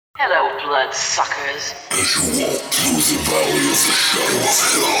Hello, bloodsuckers. As you walk through the valley of the shadow of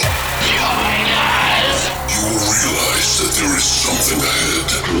hell, Join us! you will realize that there is something ahead.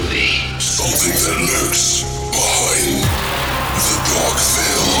 Groovy. Something that lurks behind the dark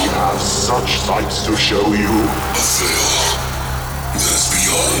veil. We have such sights to show you. A veil that is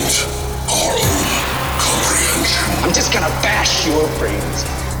beyond our own comprehension. I'm just gonna bash your brains.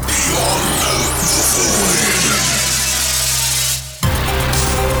 Beyond the void.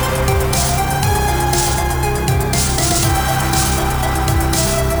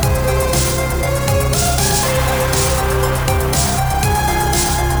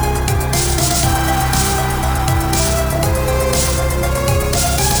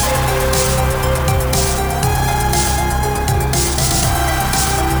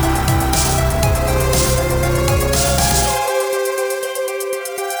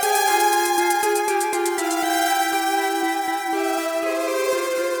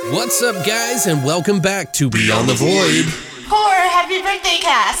 What's up, guys, and welcome back to Beyond the Void. Horror Happy Birthday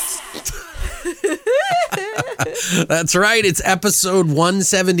Cast. That's right, it's episode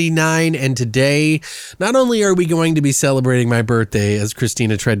 179, and today, not only are we going to be celebrating my birthday, as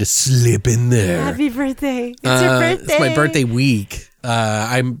Christina tried to slip in there. Happy birthday. It's your birthday. It's my birthday week.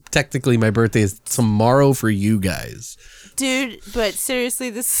 My birthday is tomorrow for you guys. Dude, but seriously,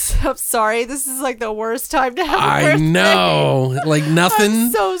 I'm sorry. This is like the worst time to have a I birthday. know, like nothing.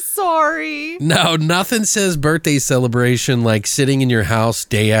 I'm so sorry. No, nothing says birthday celebration like sitting in your house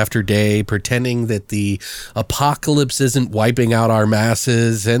day after day, pretending that the apocalypse isn't wiping out our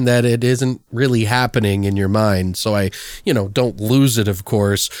masses and that it isn't really happening in your mind. So I, don't lose it, of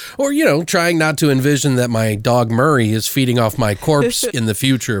course. Or, trying not to envision that my dog Murray is feeding off my corpse in the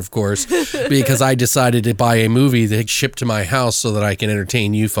future, of course, because I decided to buy a movie that shipped to my house so that I can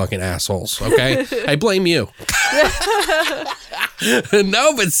entertain you fucking assholes, okay? I blame you.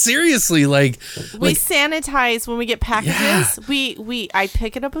 No, but seriously, we sanitize when we get packages. Yeah. I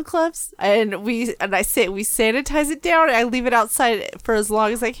pick it up with gloves and I say we sanitize it down. And I leave it outside for as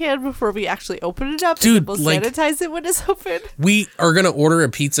long as I can before we actually open it up. Dude, we'll sanitize it when it's open. We are gonna order a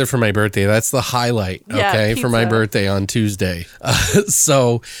pizza for my birthday. That's the highlight, okay, for my birthday on Tuesday.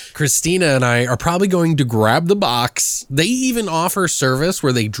 So Christina and I are probably going to grab the box. They even offer service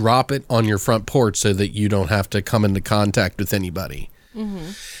where they drop it on your front porch so that you don't have to come into contact with anybody.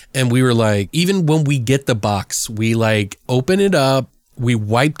 Mm-hmm. And we were like, even when we get the box, we open it up, we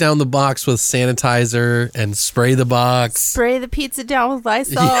wipe down the box with sanitizer and spray the box. Spray the pizza down with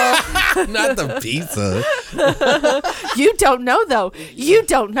Lysol. Yeah, not the pizza. You don't know, though. You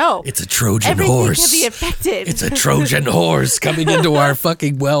don't know. It's a Trojan Everything horse. Everything can be affected. It's a Trojan horse coming into our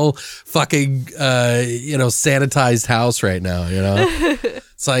sanitized house right now,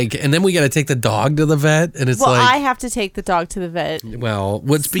 It's and then we got to take the dog to the vet, and it's I have to take the dog to the vet. Well,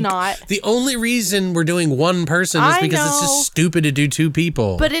 the only reason we're doing one person is because it's just stupid to do two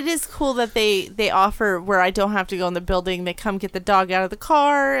people. But it is cool that they offer where I don't have to go in the building. They come get the dog out of the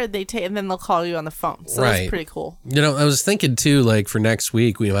car, and then they'll call you on the phone. So that's pretty cool. I was thinking too, for next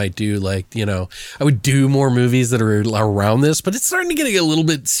week we might do I would do more movies that are around this, but it's starting to get a little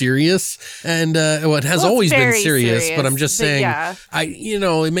bit serious, and it has always been serious. But I'm just saying,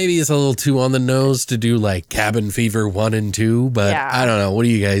 maybe it's a little too on the nose to do Cabin Fever 1 and 2, but I don't know. What do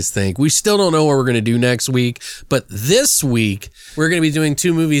you guys think? We still don't know what we're going to do next week, but this week we're going to be doing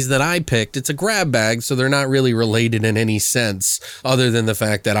two movies that I picked. It's a grab bag, so they're not really related in any sense other than the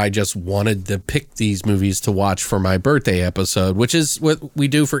fact that I just wanted to pick these movies to watch for my birthday episode, which is what we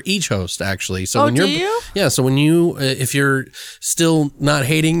do for each host, actually. So do you? Yeah, so when you, if you're still not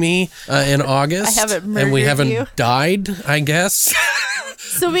hating me in August, I haven't murdered and we haven't you. died, I guess.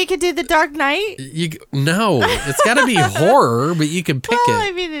 So we could do The Dark Knight? No, it's got to be horror, but you can pick it.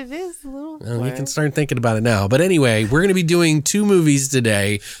 I mean, it is a little Well, you can start thinking about it now. But anyway, we're going to be doing two movies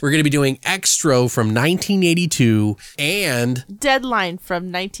today. We're going to be doing Extro from 1982 and Deadline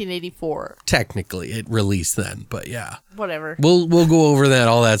from 1984. Technically, it released then, but yeah. Whatever. We'll go over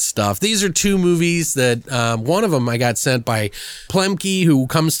all that stuff. These are two movies that one of them I got sent by Plemke, who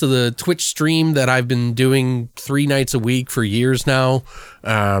comes to the Twitch stream that I've been doing 3 nights a week for years now.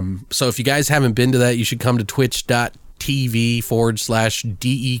 So if you guys haven't been to that, you should come to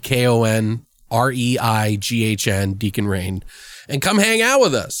twitch.tv/DEKONREIGHN, Deacon Rain, and come hang out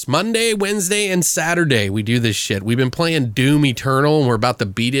with us. Monday, Wednesday, and Saturday, we do this shit. We've been playing Doom Eternal, and we're about to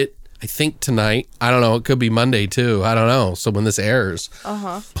beat it, I think, tonight. I don't know. It could be Monday, too. I don't know. So when this airs.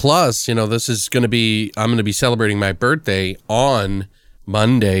 Plus, this is going to be, I'm going to be celebrating my birthday on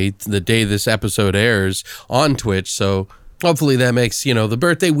Monday, the day this episode airs, on Twitch. So hopefully that makes, the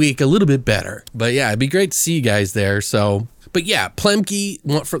birthday week a little bit better. But yeah, it'd be great to see you guys there. So But yeah, Plemke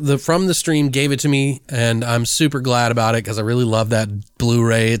from the stream gave it to me, and I'm super glad about it because I really love that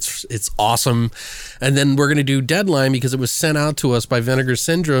Blu-ray. It's awesome. And then we're going to do Deadline because it was sent out to us by Vinegar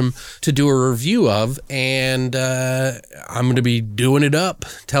Syndrome to do a review of, and I'm going to be doing it up,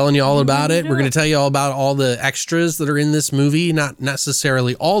 telling you all about it. We're going to tell you all about all the extras that are in this movie, not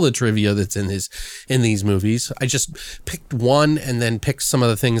necessarily all the trivia that's in these movies. I just picked one and then picked some of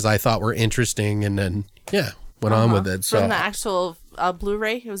the things I thought were interesting, and then went on with it. So from the actual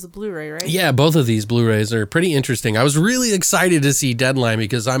Blu-ray, it was a Blu-ray, right? Yeah, both of these Blu-rays are pretty interesting. I was really excited to see Deadline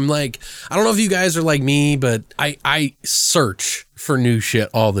because I'm like, I don't know if you guys are like me, but I search for new shit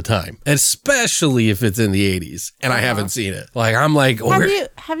all the time, especially if it's in the 80s and I haven't seen it. Like, I'm like,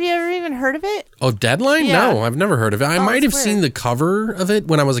 have you ever even heard of it? Oh, Deadline? Yeah. No, I've never heard of it. I might have seen the cover of it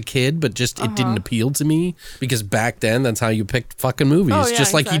when I was a kid, but just it didn't appeal to me because back then that's how you picked fucking movies. Oh, yeah,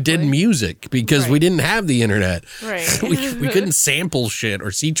 just like you did music because we didn't have the internet. Right. we couldn't sample shit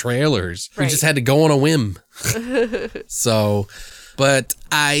or see trailers. We just had to go on a whim. So, but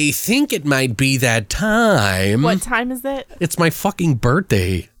I think it might be that time. What time is it? It's my fucking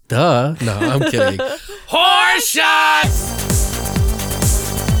birthday. Duh. No, I'm kidding. Horse shots!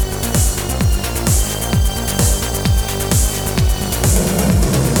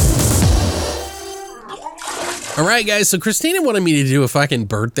 All right, guys. So Christina wanted me to do a fucking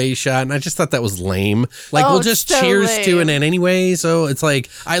birthday shot, and I just thought that was lame. Like, we'll just cheers to it anyway. So it's like,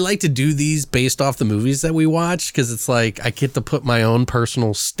 I like to do these based off the movies that we watch because it's like I get to put my own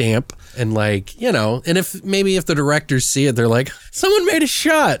personal stamp and like, you know, and if the directors see it, they're like, someone made a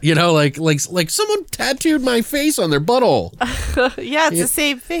shot, you know, like someone tattooed my face on their butthole. Yeah, it's the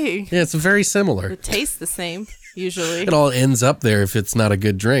same thing. Yeah, it's very similar. It tastes the same. Usually. It all ends up there if it's not a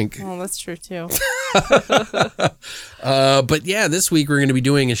good drink. Oh, that's true too. But yeah, this week we're going to be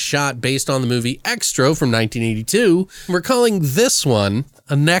doing a shot based on the movie Extra from 1982. We're calling this one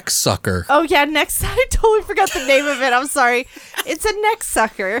a neck sucker. Oh yeah, I totally forgot the name of it. I'm sorry. It's a neck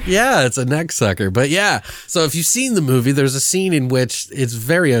sucker. Yeah, it's a neck sucker. But yeah, so if you've seen the movie, there's a scene in which it's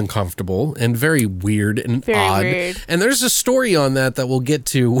very uncomfortable and very weird and odd. Weird. And there's a story on that we'll get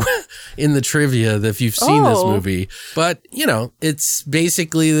to in the trivia if you've seen this movie. But, you know, it's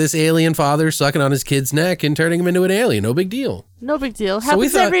basically this alien father sucking on his kid's neck and turning him into an alien. No big deal. No big deal.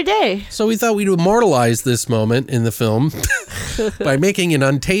 Happens every day. So we thought we'd immortalize this moment in the film by making an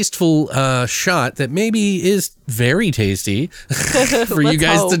untasteful shot that maybe is very tasty for you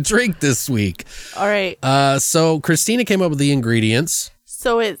guys to drink this week. All right. So Christina came up with the ingredients.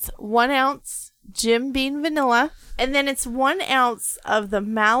 So it's 1 ounce Jim Beam vanilla, and then it's 1 ounce of the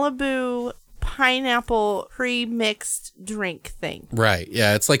Malibu pineapple pre-mixed drink thing. Right.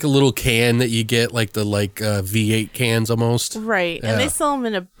 Yeah, it's like a little can that you get, like the V8 cans almost. Right. Yeah. And they sell them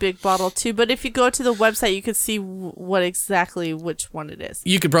in a big bottle too, but if you go to the website you could see which one it is.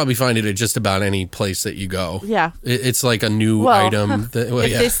 You could probably find it at just about any place that you go. Yeah. It's like a new item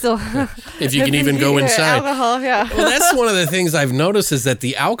they still if you can even go inside. Alcohol, yeah. Well, that's one of the things I've noticed is that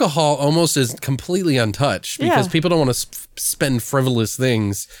the alcohol almost is completely untouched because people don't want to spend frivolous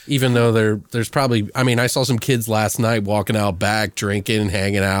things, even though there's probably, I mean, I saw some kids last night walking out back, drinking,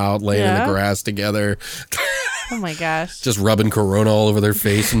 hanging out, laying in the grass together. Oh my gosh. Just rubbing Corona all over their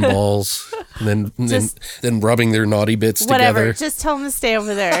face and balls. And then rubbing their naughty bits together. Just tell them to stay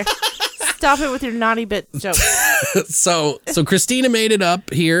over there. Stop it with your naughty bit jokes. So Christina made it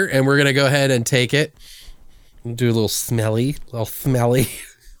up here, and we're going to go ahead and take it. Do a little smelly. What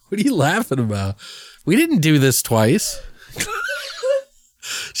are you laughing about? We didn't do this twice.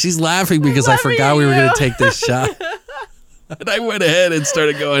 She's laughing because I forgot we were going to take this shot. And I went ahead and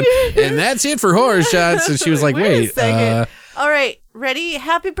started going, and that's it for horror shots. And she was like, wait. All right. Ready?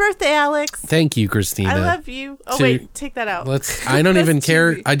 Happy birthday, Alex. Thank you, Christina. I love you. Oh, wait. Take that out. I don't even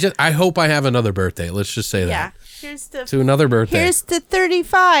care. I hope I have another birthday. Let's just say that. Yeah. Here's to another birthday. Here's to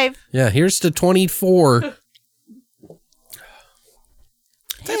 35. Yeah. Here's to 24. That's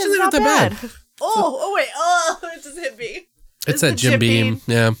actually not that bad. Oh, wait. Oh, it just hit me. It's that Jim Beam.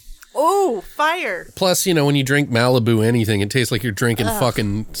 Yeah. Oh, fire. Plus, you know, when you drink Malibu anything, it tastes like you're drinking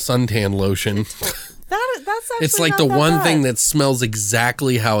fucking suntan lotion. That's actually it's like the one thing that smells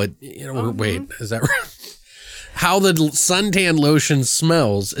exactly how it, you know, wait, is that right? How the suntan lotion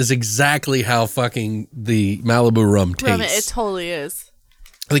smells is exactly how fucking the Malibu rum tastes. It totally is.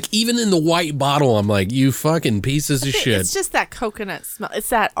 Like, even in the white bottle, I'm like, you fucking pieces of shit. It's just that coconut smell. It's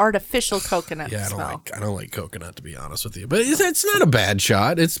that artificial coconut smell. I don't like coconut, to be honest with you. But it's not a bad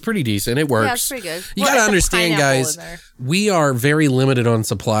shot. It's pretty decent. It works. Yeah, it's pretty good. You gotta understand, guys, we are very limited on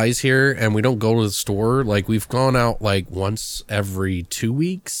supplies here, and we don't go to the store. Like, we've gone out, like, once every 2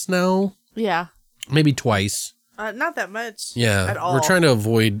 weeks now. Yeah. Maybe twice. Not that much. Yeah. At all. We're trying to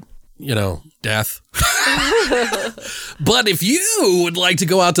avoid, death. But if you would like to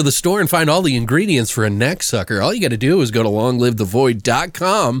go out to the store and find all the ingredients for a neck sucker, all you got to do is go to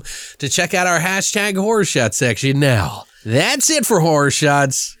longlivethevoid.com to check out our hashtag horror shot section now. That's it for horror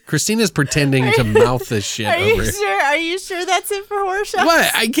shots. Christina's pretending to mouth this shit Are over you here. sure? Are you sure that's it for horror shots? What?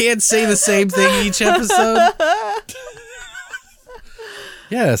 I can't say the same thing each episode?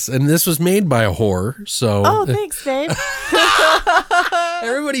 Yes, and this was made by a whore, so... Oh, thanks, babe.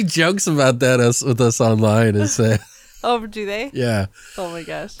 Everybody jokes about that with us online and say... Oh, do they? Yeah. Oh, my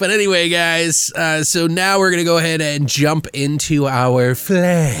gosh. But anyway, guys, so now we're going to go ahead and jump into our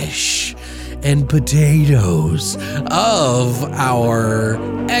flesh and potatoes of our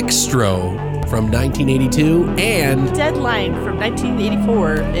Extra from 1982 and... Deadline from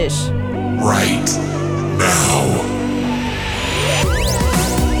 1984-ish. Right now.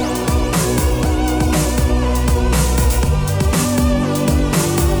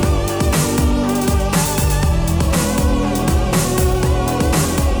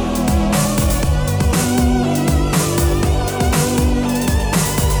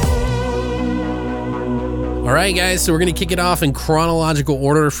 All right, guys, so we're going to kick it off in chronological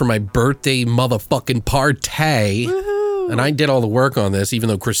order for my birthday motherfucking party. Woohoo. And I did all the work on this, even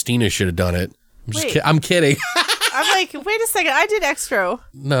though Christina should have done it. I'm kidding. I'm like, wait a second, I did Extra.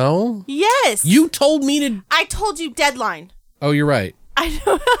 No. Yes. You told me to... I told you Deadline. Oh, you're right. I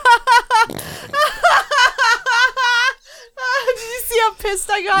know. Did you see how pissed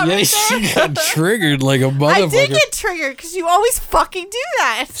I got right there? She got triggered like a motherfucker. I did get triggered because you always fucking do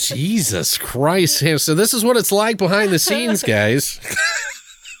that. Jesus Christ. So this is what it's like behind the scenes, guys.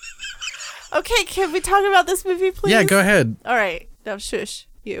 Okay, can we talk about this movie, please? Yeah, go ahead. All right. Now, shush,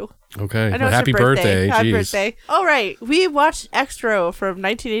 you. Okay. I know Well, it's happy your birthday. Happy Jeez. birthday. All right. We watched Extra from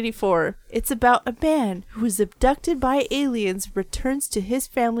 1984. It's about a man who was abducted by aliens, returns to his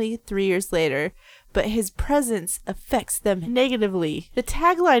family 3 years later, but his presence affects them negatively. The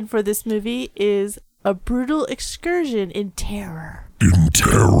tagline for this movie is a brutal excursion in terror. In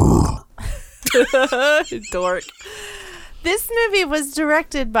terror. Dork. This movie was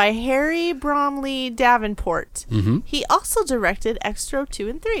directed by Harry Bromley Davenport. Mm-hmm. He also directed Extra 2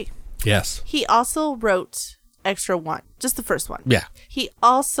 and 3. Yes. He also wrote Extra 1, just the first one. Yeah. He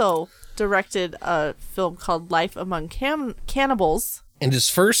also directed a film called Life Among Cannibals. And his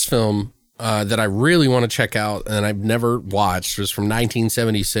first film that I really want to check out and I've never watched was from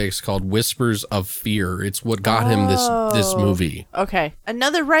 1976 called Whispers of Fear. It's what got him this movie. Okay.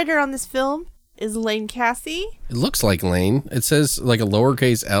 Another writer on this film is Lane Cassie. It looks like Lane. It says like a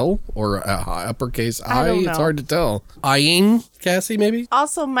lowercase L or a uppercase I. don't know. It's hard to tell. Eyeing Cassie, maybe?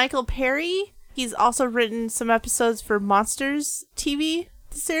 Also, Michael Perry. He's also written some episodes for Monsters TV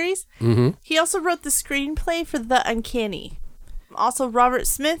series. Mm-hmm. He also wrote the screenplay for The Uncanny. Also, Robert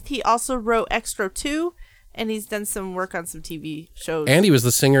Smith. He also wrote Extra 2, and he's done some work on some TV shows. And he was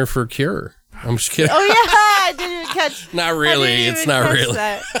the singer for Cure. I'm just kidding. Oh, yeah. I didn't even catch. Not really. It's not really.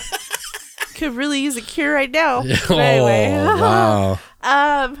 That. Could really use a cure right now. Oh, But anyway. wow.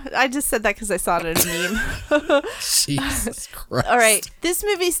 I just said that because I saw it in a meme. Jesus Christ. All right. This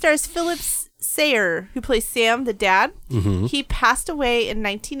movie stars Philip Sayer, who plays Sam, the dad. Mm-hmm. He passed away in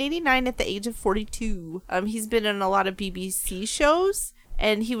 1989 at the age of 42. He's been in a lot of BBC shows,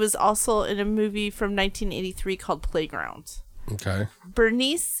 and he was also in a movie from 1983 called Playground. Okay.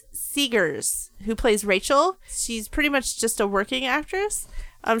 Bernice Seegers, who plays Rachel. She's pretty much just a working actress.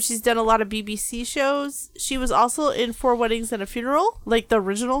 She's done a lot of BBC shows. She was also in 4 Weddings and a Funeral, like the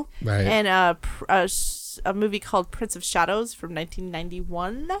original. Right. And a movie called Prince of Shadows from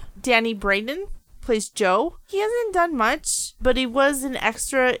 1991. Danny Braden plays Joe. He hasn't done much, but he was an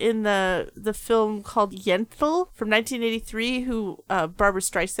extra in the film called Yentl from 1983, who Barbara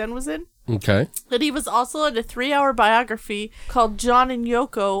Streisand was in. Okay. And he was also in a 3-hour biography called John and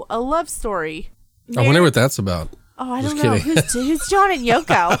Yoko, A Love Story. I wonder what that's about. Oh, I Just don't know. kidding. Who's John and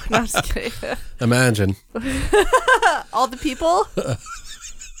Yoko? No, I'm just kidding. Imagine. All the people?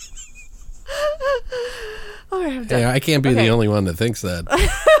 All right, I'm done. Yeah, I can't be Okay. the only one that thinks that.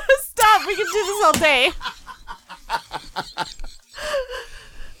 Stop. We can do this all day.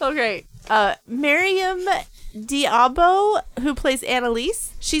 Okay. Miriam Diabo, who plays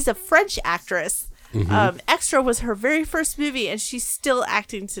Annalise. She's a French actress. Mm-hmm. Extra was her very first movie, and she's still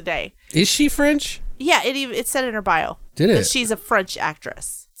acting today. Is she French? Yeah, it said in her bio. Did that it? she's a French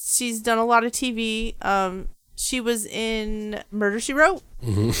actress. She's done a lot of TV. She was in Murder, She Wrote.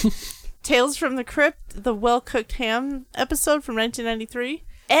 Mm-hmm. Tales from the Crypt, the Well-Cooked Ham episode from 1993.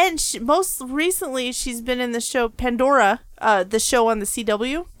 And most recently, she's been in the show Pandora the show on the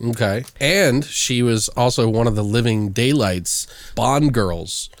CW. Okay. And she was also one of the Living Daylights Bond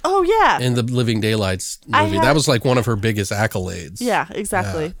girls. Oh, yeah. In the Living Daylights movie. That was like one of her biggest accolades. Yeah,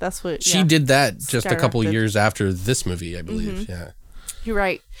 exactly. Yeah. That's what... She did that just a couple years after this movie, I believe. Yeah. You're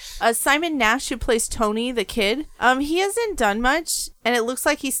right. Simon Nash, who plays Tony, the kid, he hasn't done much, and it looks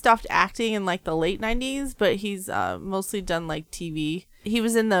like he stopped acting in like the late 90s, but he's mostly done like TV. He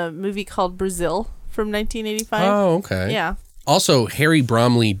was in the movie called Brazil from 1985. Oh, okay. Yeah. Also, Harry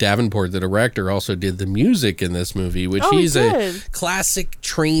Bromley Davenport, the director, also did the music in this movie, which he's a classic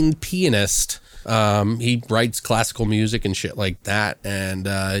trained pianist. He writes classical music and shit like that. And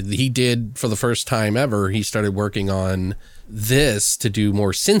he did, for the first time ever, he started working on this to do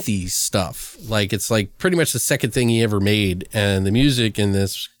more synthy stuff. Like, it's like pretty much the second thing he ever made. And the music in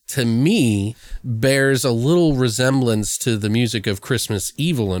this, to me, bears a little resemblance to the music of Christmas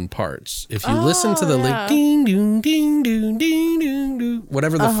Evil in parts. If you listen to the like ding doon ding doon ding doon doo,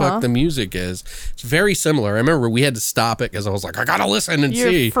 whatever the fuck the music is, it's very similar. I remember we had to stop it because I was like, I gotta listen and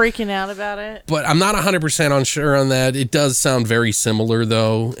see. You're freaking out about it. But I'm not 100% sure on that. It does sound very similar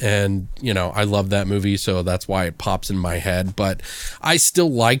though, and you know, I love that movie, so that's why it pops in my head. But I still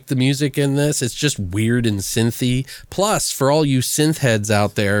like the music in this. It's just weird and synthy. Plus, for all you synth heads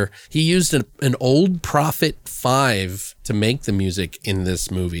out there, he used an old Prophet 5 to make the music in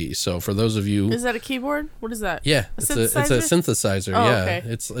this movie. So for those of you... Is that a keyboard? What is that? Yeah, it's a synthesizer. Yeah. Okay.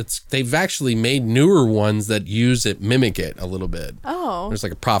 It's they've actually made newer ones that mimic it a little bit. Oh. There's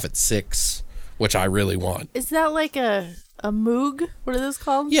like a Prophet 6, which I really want. Is that like a Moog? What are those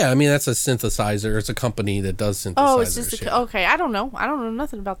called? Yeah, I mean, that's a synthesizer. It's a company that does synthesizers. Oh, it's just okay. I don't know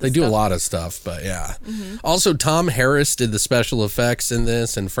nothing about this. They do a lot of stuff, but yeah. Mm-hmm. Also, Tom Harris did the special effects in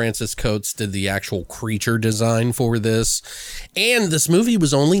this, and Francis Coates did the actual creature design for this. And this movie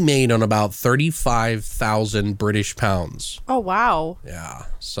was only made on about 35,000 British pounds. Oh, wow. Yeah.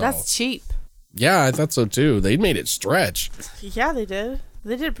 So that's cheap. Yeah, I thought so too. They made it stretch. Yeah, they did.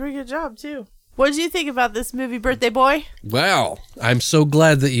 They did a pretty good job too. What did you think about this movie, Birthday Boy? Well, I'm so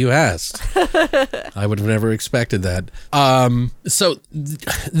glad that you asked. I would have never expected that. So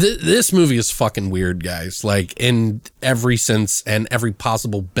this movie is fucking weird, guys. Like, in every sense and every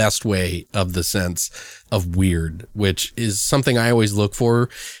possible best way of the sense of weird, which is something I always look for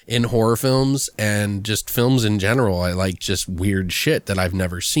in horror films and just films in general. I like just weird shit that I've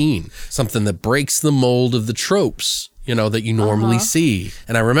never seen. Something that breaks the mold of the tropes, you know, that you normally see.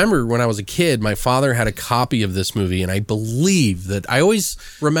 And I remember when I was a kid, my father had a copy of this movie, and I believe that I always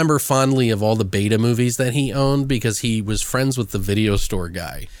remember fondly of all the beta movies that he owned because he was friends with the video store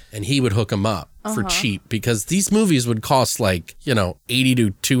guy, and he would hook him up for cheap because these movies would cost like, you know,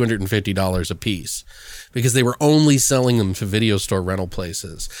 $80 to $250 a piece because they were only selling them to video store rental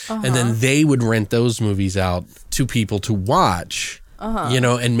places. And then they would rent those movies out to people to watch, you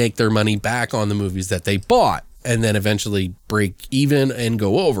know, and make their money back on the movies that they bought. And then eventually break even and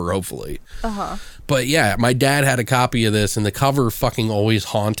go over, hopefully. But yeah, my dad had a copy of this, and the cover fucking always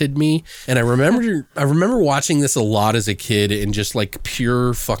haunted me. And I remember watching this a lot as a kid in just like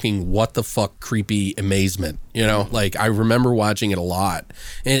pure fucking what the fuck creepy amazement. You know, like I remember watching it a lot.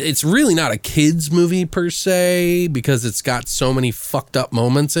 And it's really not a kid's movie per se because it's got so many fucked up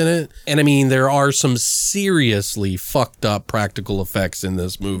moments in it. And I mean, there are some seriously fucked up practical effects in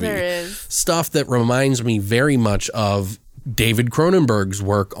this movie. There is. Stuff that reminds me very much of David Cronenberg's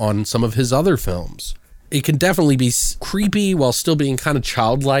work on some of his other films. It can definitely be creepy while still being kind of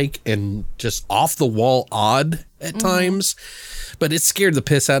childlike and just off the wall odd at times. But it scared the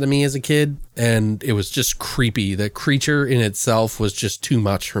piss out of me as a kid, and it was just creepy. The creature in itself was just too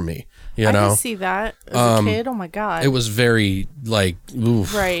much for me. You know? I can see that as a kid. Oh my God. It was very like,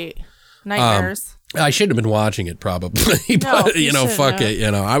 oof. Right. Nightmares. I shouldn't have been watching it probably, but you know, fuck it.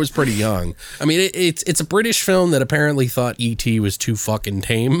 You know, I was pretty young. I mean, it's a British film that apparently thought E.T. was too fucking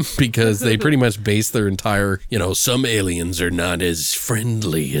tame because they pretty much based their entire, you know, some aliens are not as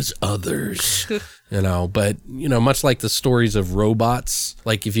friendly as others. You know, but, you know, much like the stories of robots,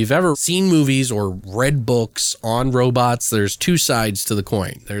 like if you've ever seen movies or read books on robots, there's two sides to the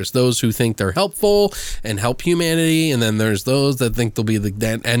coin. There's those who think they're helpful and help humanity, and then there's those that think they'll be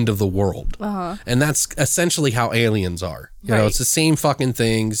the end of the world. And that's essentially how aliens are. You know, it's the same fucking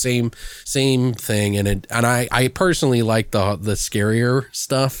thing, same thing. And I personally like the scarier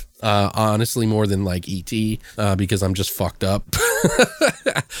stuff. Honestly, more than like E.T. Because I'm just fucked up.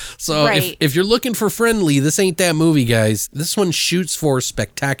 So if you're looking for friendly, this ain't that movie, guys. This one shoots for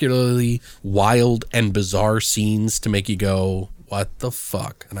spectacularly wild and bizarre scenes to make you go, what the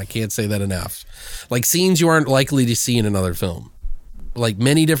fuck? And I can't say that enough. Like scenes you aren't likely to see in another film. like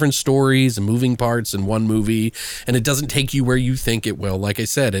many different stories and moving parts in one movie, and it doesn't take you where you think it will. Like I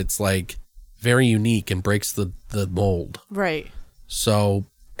said, it's like very unique and breaks the mold. Right. So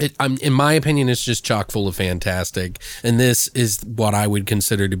in my opinion, it's just chock full of fantastic. And this is what I would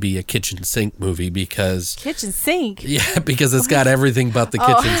consider to be a kitchen sink movie because... Kitchen sink? Yeah, because it's got everything but the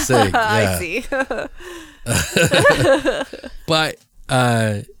kitchen sink. Yeah. I see. But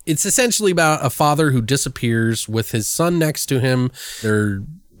it's essentially about a father who disappears with his son next to him. They're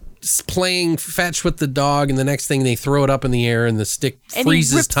playing fetch with the dog, and the next thing they throw it up in the air and the stick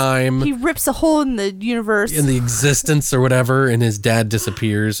freezes time. He rips a hole in the universe. In the existence or whatever, and his dad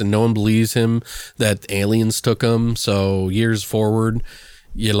disappears, and no one believes him that aliens took him. So years forward,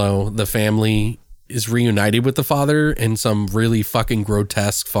 the family is reunited with the father in some really fucking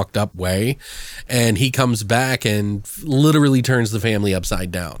grotesque, fucked up way. And he comes back and literally turns the family upside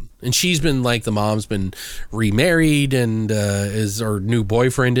down. And she's been like, the mom's been remarried and is her new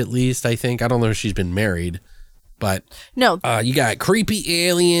boyfriend, at least, I think. I don't know if she's been married, but no. You got creepy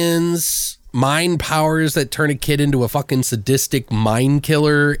aliens, mind powers that turn a kid into a fucking sadistic mind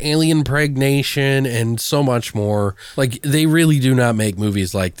killer, alien pregnation, and so much more. Like, they really do not make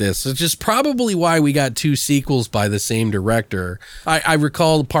movies like this. It's just probably why we got 2 sequels by the same director. I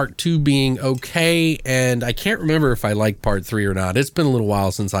recall part 2 being okay, and I can't remember if I like part 3 or not. It's been a little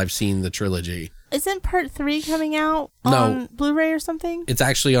while since I've seen the trilogy. Isn't part 3 coming out on Blu-ray or something? It's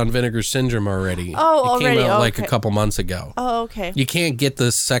actually on Vinegar Syndrome already. Oh, it came out like a couple months ago. Oh, okay. You can't get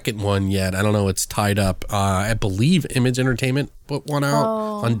the second one yet. I don't know. It's tied up. I believe Image Entertainment put one out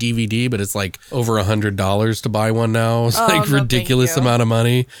on DVD, but it's like over $100 to buy one now. It's like ridiculous amount of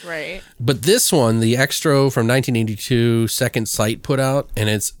money. Right. But this one, the Extra from 1982, Second Sight put out, and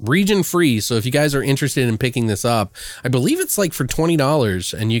it's region free. So if you guys are interested in picking this up, I believe it's like for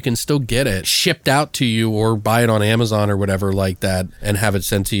 $20, and you can still get it shipped out to you or buy it on Amazon or whatever like that and have it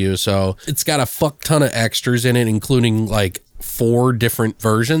sent to you. So it's got a fuck ton of extras in it, including like 4 different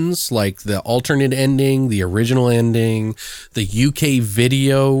versions, like the alternate ending, the original ending, the UK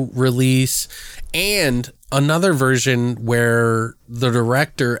video release, and another version where the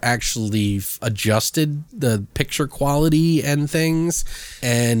director actually adjusted the picture quality and things,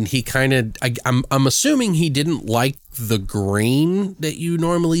 and he kind of, I'm assuming he didn't like the grain that you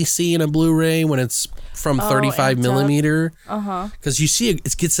normally see in a Blu-ray when it's from 35 millimeter. Because you see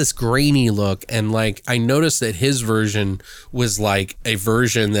it gets this grainy look, and like I noticed that his version was like a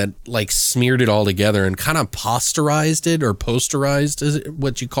version that like smeared it all together and kind of posterized it, or posterized is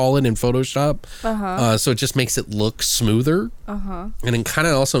what you call it in Photoshop. So it just makes it look smoother. And it kind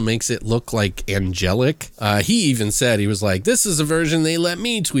of also makes it look like angelic. He even said, he was like, this is a version they let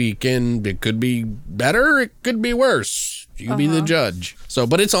me tweak, and it could be better, it could be worse. You can be the judge. So,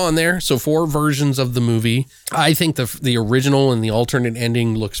 but it's on there. So 4 versions of the movie. I think the original and the alternate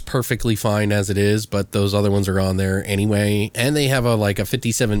ending looks perfectly fine as it is, but those other ones are on there anyway. And they have a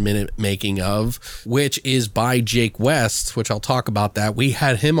 57-minute making of, which is by Jake West, which I'll talk about that. We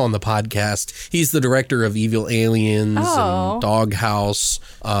had him on the podcast. He's the director of Evil Aliens and Doghouse.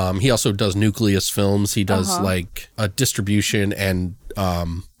 He also does Nucleus Films. He does like a distribution and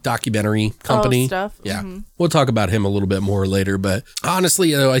documentary company stuff. Yeah. We'll talk about him a little bit more later, but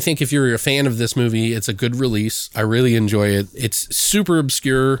honestly, I think if you're a fan of this movie, it's a good release. I really enjoy it. It's super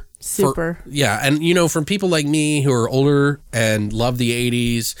obscure. And for people like me who are older and love the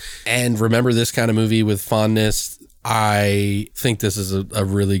 80s and remember this kind of movie with fondness, I think this is a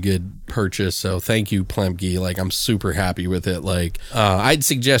really good purchase. So thank you, Plemke. Like, I'm super happy with it. Like, I'd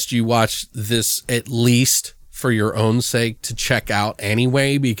suggest you watch this at least for your own sake to check out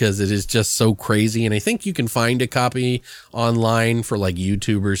anyway, because it is just so crazy. And I think you can find a copy online for like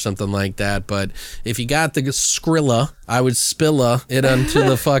YouTube or something like that. But if you got the Skrilla, I would spilla it onto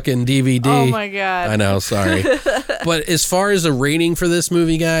the fucking DVD. Oh my God. I know, sorry. But as far as a rating for this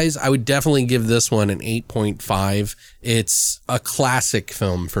movie, guys, I would definitely give this one an 8.5. It's a classic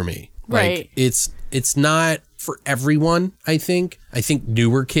film for me. Right. Like, it's not for everyone, I think. I think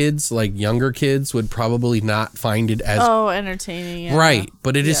newer kids, like younger kids, would probably not find it as entertaining. Yeah. Right,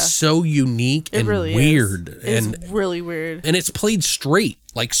 but it is so unique and really weird. It's really weird. And it's played straight,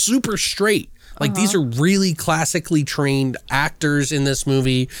 like super straight. Like these are really classically trained actors in this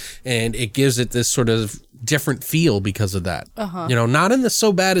movie, and it gives it this sort of different feel because of that. You know, not in the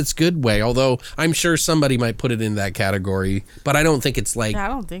so bad it's good way, although I'm sure somebody might put it in that category, but I don't think it's like, I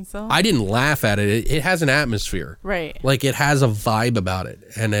don't think so. I didn't laugh at it. It has an atmosphere. Right. Like it has a vibe about it,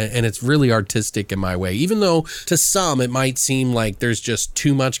 and it's really artistic in my way, even though to some it might seem like there's just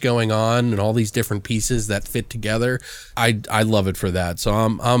too much going on and all these different pieces that fit together. I love it for that. So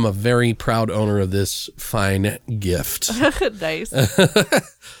I'm a very proud owner of this fine gift. Nice.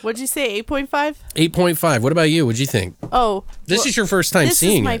 What'd you say, 8.5? 8.5. What about you? What'd you think? Oh. This is your first time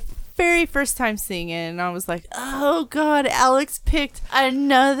seeing it. This is my very first time seeing it, and I was like, oh God, Alex picked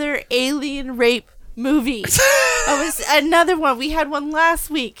another alien rape movie. Another one. We had one last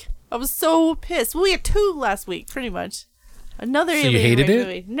week. I was so pissed. Well, we had 2 last week, pretty much. Another alien you hated rape it?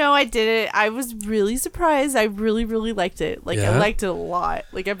 movie. No, I didn't. I was really surprised. I really, really liked it. Like, Yeah? I liked it a lot.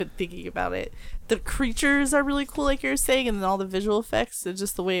 Like, I've been thinking about it. The creatures are really cool, like you were saying, and then all the visual effects and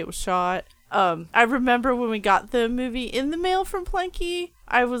just the way it was shot. I remember when we got the movie in the mail from Planky,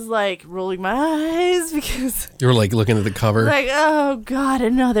 I was like rolling my eyes because You were like looking at the cover. like, oh God,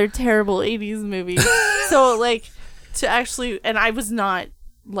 another terrible 80s movie. So like to actually, and I was not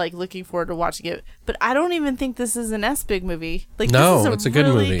like looking forward to watching it, but I don't even think this is an S-Big movie. Like, No, this is it's a good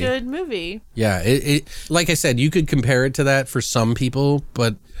really movie. good movie. Yeah, it like I said, you could compare it to that for some people,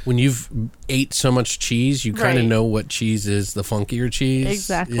 but when you've ate so much cheese, you kind of Right. know what cheese is the funkier cheese.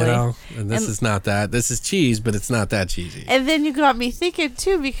 Exactly. You know? And this And- is not that. This is cheese, but it's not that cheesy. And then you got me thinking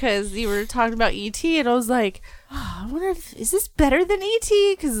too, because you were talking about E.T. and I was like, oh, I wonder if, is this better than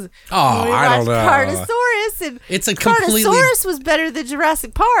E.T.? Because I don't know. Carnosaurus, and It's a completely- Carnosaurus was better than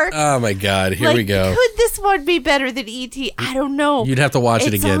Jurassic Park. Oh my God, here like, we go. Could this one be better than E.T.? I don't know. You'd have to watch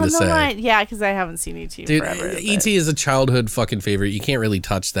it It's again on to the say. line. Yeah, because I haven't seen E.T. Dude, forever. E.T. is a childhood fucking favorite. You can't really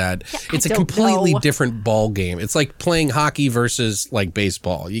touch that. I It's a don't completely know. different ball game. It's like playing hockey versus like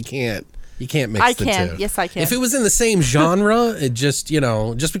baseball. You can't mix I the can. two. Yes, I can. If it was in the same genre, it just,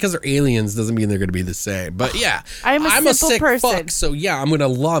 just because they're aliens doesn't mean they're going to be the same. But yeah, I'm a simple sick person. fuck, so yeah, I'm going to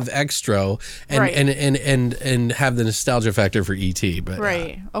love Extra and, Right. and have the nostalgia factor for E.T. But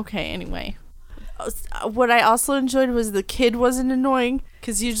Right. Okay, anyway. What I also enjoyed was the kid wasn't annoying,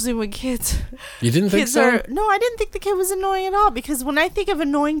 because usually when kids you didn't think kids so? are no, I didn't think the kid was annoying at all, because when I think of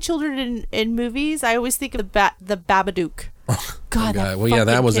annoying children in movies, I always think of the Babadook. God, that Well, yeah,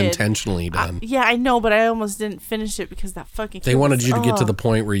 that fucking was kid. intentionally done. Yeah, I know, but I almost didn't finish it because that fucking kid They wanted was- you to get to oh. the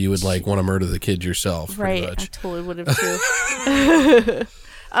point where you would like want to murder the kid yourself. Pretty Right, I much. totally would have too.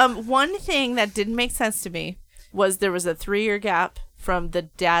 One thing that didn't make sense to me was there was a 3-year gap from the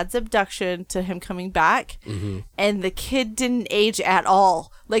dad's abduction to him coming back, and the kid didn't age at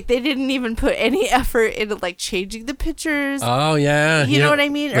all. Like, they didn't even put any effort into like changing the pictures. Oh yeah, You know what I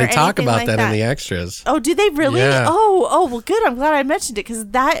mean? They Or talk anything about like that in that. the extras. Oh, do they really? Yeah. Oh, well, good. I'm glad I mentioned it, because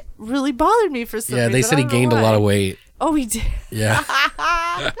that really bothered me for some Yeah, reason. they said I he don't know gained a why. lot of weight. Oh, he did. Yeah,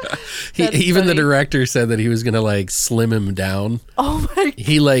 That's even the funny. director said that he was gonna like slim him down. Oh my.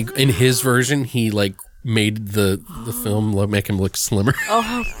 He like in his version, he like made the film make him look slimmer. Oh,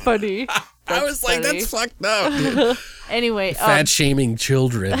 how funny. I was like, funny. that's fucked up. Dude. Anyway, Fat shaming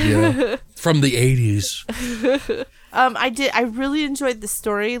children, from the 80s. I really enjoyed the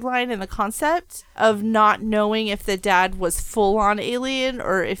storyline and the concept of not knowing if the dad was full on alien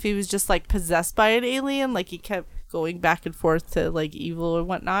or if he was just like possessed by an alien. Like, he kept going back and forth to like evil and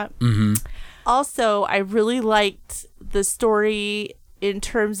whatnot. Mm-hmm. Also, I really liked the story in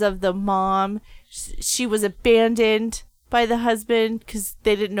terms of the mom. She was abandoned by the husband because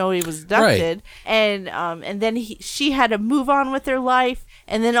they didn't know he was abducted, and then she had to move on with her life,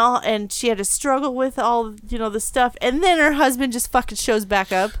 and she had to struggle with all the stuff, and then her husband just fucking shows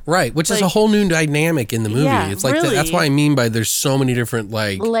back up. Right, which is a Like- whole new dynamic in the movie. Yeah, It's like really. that's why I mean by there's so many different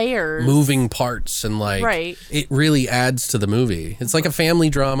like Layers. moving parts and like Right. it really adds to the movie. It's like a family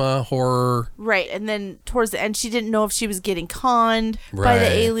drama horror. Right, and then towards the end, she didn't know if she was getting conned by the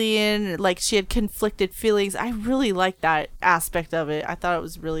Right. alien. Like, she had conflicted feelings. I really liked that aspect of it. I thought it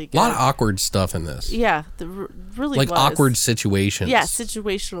was really good. A lot of awkward stuff in this. Yeah, really Like was. awkward situations. Yeah,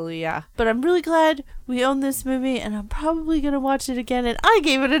 situationally, yeah. But I'm really glad we own this movie, and I'm probably going to watch it again, and I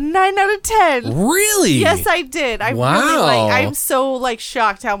gave it a 9 out of 10. Really? Yes, I did. I Wow. really I'm so like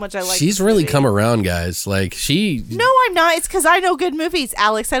shocked how much I like She's this really movie. come around, guys. Like she No, I'm not. It's because I know good movies,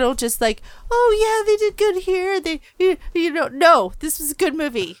 Alex. I don't just like, oh yeah, they did good here. No, this was a good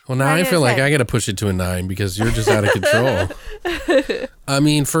movie. Well, now 9 I out feel of like 10. I got to push it to a 9 because you're just out of control. I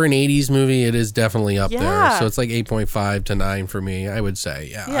mean, for an 80s movie, it is definitely up there. Yeah. So it's like 8.5 to 9 for me, I would say.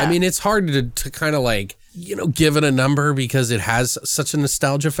 Yeah. Yeah. I mean, it's hard to kind of like give it a number because it has such a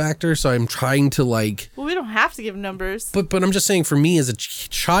nostalgia factor. So I'm trying to Well, we don't have to give numbers. But I'm just saying, for me as a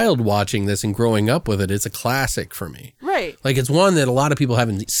child watching this and growing up with it, it's a classic for me. Right. It's one that a lot of people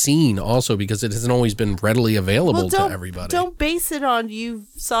haven't seen also because it hasn't always been readily available to everybody. Don't base it on you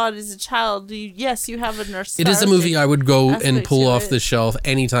saw it as a child. Yes, you have a nostalgic. It is a movie I would go and pull off the shelf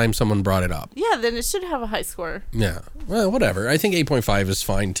anytime someone brought it up. Yeah, then it should have a high score. Yeah. Well, whatever. I think 8.5 is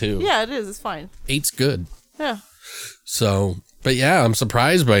fine too. Yeah, it is. It's fine. 8's good. Yeah. So, but yeah, I'm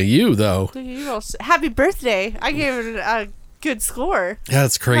surprised by you though. Happy birthday. I gave it a good score. Yeah,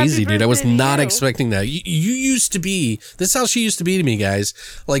 that's crazy, dude. I was not you. expecting that. You used to be, this is how she used to be to me, guys.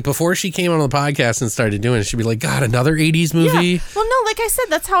 Before she came on the podcast and started doing it, she'd be like, God, another 80s movie? Yeah. Well, no, like I said,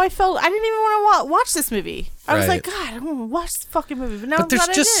 that's how I felt. I didn't even want to watch this movie. I was like, God, I don't want to watch this fucking movie. But now I'm glad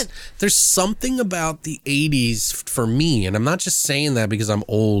I did. There's something about the 80s for me, and I'm not just saying that because I'm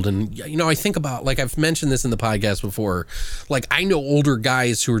old. And, I think about, I've mentioned this in the podcast before. I know older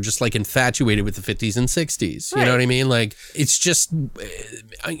guys who are just, infatuated with the 50s and 60s. You know what I mean? It's just,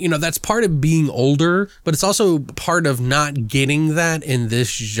 that's part of being older, but it's also part of not getting that in this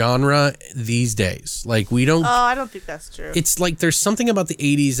genre these days. We don't. Oh, I don't think that's true. It's there's something about the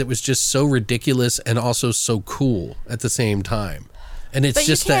 80s that was just so ridiculous and also so cool at the same time. And it's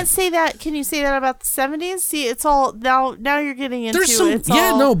just you can't say that. Can you say that about the 70s? See, it's all now you're getting into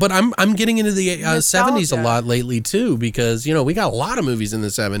but I'm getting into the 70s a lot lately too because we got a lot of movies in the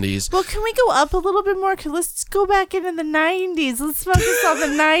 70s. Well, can we go up a little bit more? Let's go back into the 90s. Let's focus on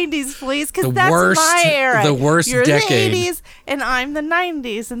the 90s, please, because that's my era. The worst You're decade. The 80s and I'm the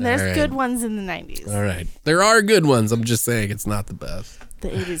 90s, and there's good ones in the 90s. All right, there are good ones. I'm just saying it's not the best. The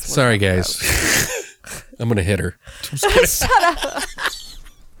 80s. Sorry, guys. I'm gonna hit her. Shut up.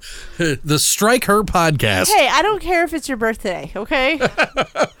 The Strike Her podcast. Hey, I don't care if it's your birthday, okay?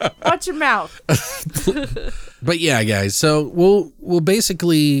 Watch your mouth. But yeah, guys, so we'll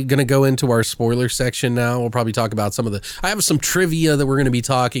basically gonna go into our spoiler section now. We'll probably talk about I have some trivia that we're gonna be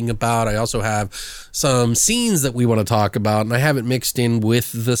talking about. I also have some scenes that we want to talk about, and I haven't mixed in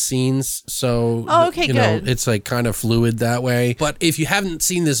with the scenes, so good. It's kind of fluid that way. But if you haven't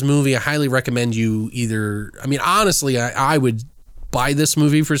seen this movie, I highly recommend you honestly, I would buy this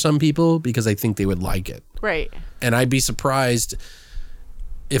movie for some people because I think they would like it. Right. And I'd be surprised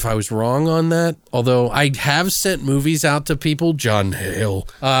if I was wrong on that. Although I have sent movies out to people, John Hale,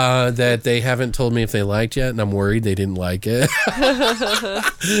 that they haven't told me if they liked yet, and I'm worried they didn't like it.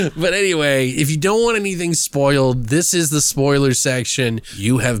 But anyway, if you don't want anything spoiled, this is the spoiler section.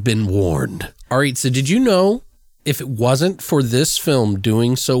 You have been warned. All right, so did you know if it wasn't for this film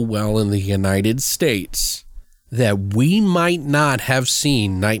doing so well in the United States, that we might not have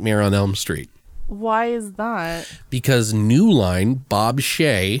seen Nightmare on Elm Street? Why is that? Because New Line, Robert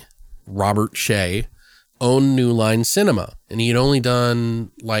Shea, owned New Line Cinema, and he had only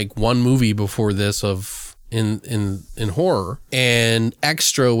done one movie before this in horror, and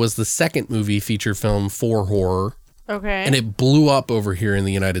Extra was the second movie feature film for horror. Okay. And it blew up over here in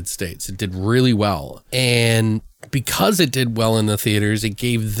the United States. It did really well. And because it did well in the theaters, it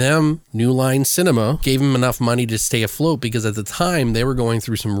gave them, New Line Cinema, gave them enough money to stay afloat because at the time they were going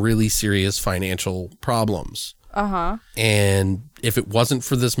through some really serious financial problems. Uh-huh. And if it wasn't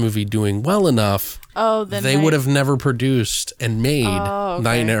for this movie doing well enough, then they would have never produced and made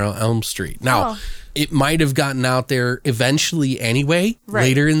Nightmare on Elm Street. Now, it might have gotten out there eventually anyway,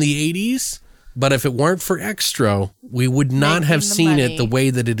 later in the 80s. But if it weren't for Extra, we would not have seen it the way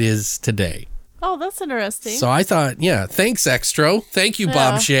that it is today. Oh, that's interesting. So I thought, thanks, Extra. Thank you,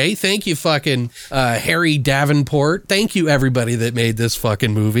 Bob Shea. Thank you, fucking Harry Davenport. Thank you, everybody that made this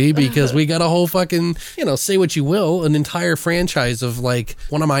fucking movie, because we got a whole fucking, say what you will, an entire franchise of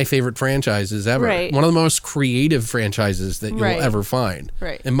one of my favorite franchises ever. Right. One of the most creative franchises that you'll ever find,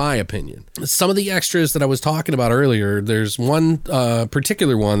 in my opinion. Some of the extras that I was talking about earlier, there's one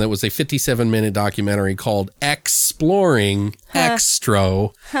particular one that was a 57-minute documentary called Exploring Extra,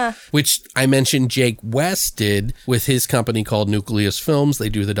 which I mentioned Jake West did with his company called Nucleus Films. They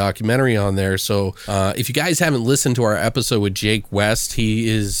do the documentary on there. So if you guys haven't listened to our episode with Jake West, he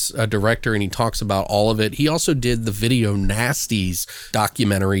is a director and he talks about all of it. He also did the Video Nasties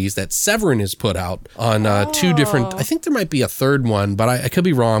documentaries that Severin has put out on two different, I think there might be a third one, but I could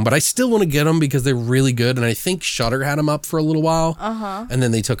be wrong, but I still want to get them because they're really good. And I think Shudder had them up for a little while and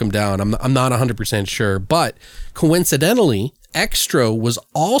then they took them down. I'm not 100% sure, but coincidentally, Extra was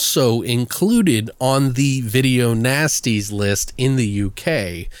also included on the Video Nasties list in the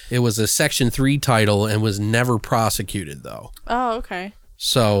UK. It was a Section 3 title and was never prosecuted, though. Oh, okay.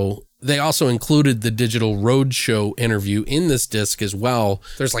 So They also included the Digital Roadshow interview in this disc as well.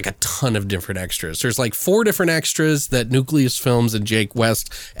 There's like a ton of different extras. There's like 4 different extras that Nucleus Films and Jake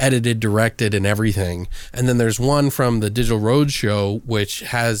West edited, directed, and everything. And then there's one from the Digital Roadshow, which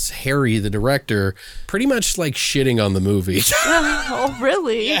has Harry, the director, pretty much like shitting on the movie. Oh,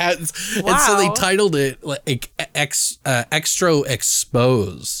 really? Yeah. Wow. And so they titled it like Extro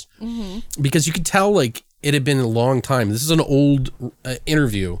Expose. Mm-hmm. Because you could tell like it had been a long time. This is an old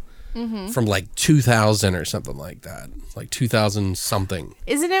interview. Mm-hmm. From like 2000 or something like that, like 2000 something.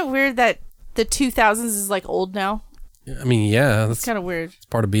 Isn't it weird that the 2000s is like old now? I mean, yeah, that's kind of weird. It's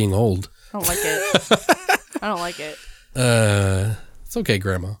part of being old. I don't like it. I don't like it. It's okay,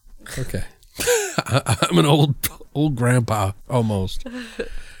 Grandma. It's okay. I'm an old grandpa almost.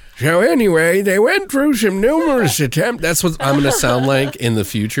 So anyway, they went through some numerous attempts. That's what I'm going to sound like in the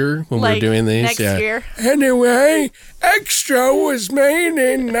future when we're doing these. Next year. Anyway, Extra was made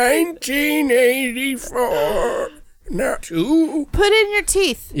in 1984. Not two. Put in your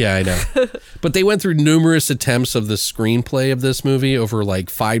teeth. Yeah, I know. But they went through numerous attempts of the screenplay of this movie over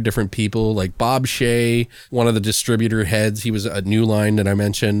like 5 different people. Like Bob Shea, one of the distributor heads, he was a New Line that I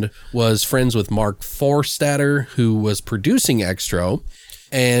mentioned, was friends with Mark Forstater, who was producing Extra.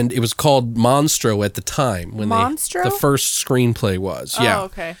 And it was called Monstro at the time when the first screenplay was. Yeah. Oh,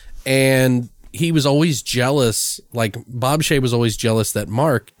 okay. And he was always jealous. Like Bob Shea was always jealous that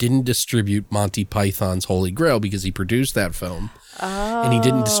Mark didn't distribute Monty Python's Holy Grail because he produced that film. Oh. And he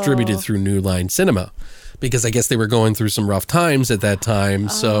didn't distribute it through New Line Cinema because I guess they were going through some rough times at that time.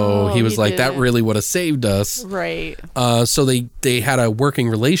 So he was like, that really would have saved us. Right. So they had a working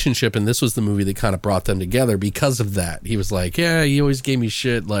relationship, and this was the movie that kind of brought them together because of that. He was like, yeah, he always gave me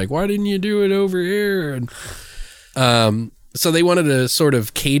shit. Like, why didn't you do it over here? And so they wanted to sort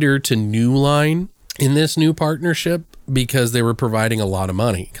of cater to New Line in this new partnership because they were providing a lot of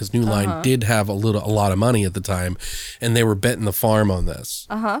money, because New Line did have a lot of money at the time, and they were betting the farm on this.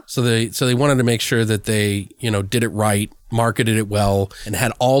 So they wanted to make sure that they, did it right, marketed it well, and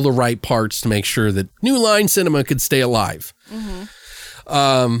had all the right parts to make sure that New Line Cinema could stay alive.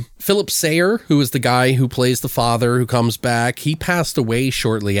 Philip Sayer, who is the guy who plays the father who comes back, he passed away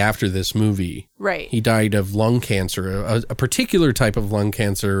shortly after this movie. Right. He died of lung cancer, a particular type of lung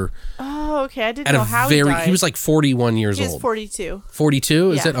cancer. Oh, okay. I didn't know how he died. He was like 41 years old. He was 42.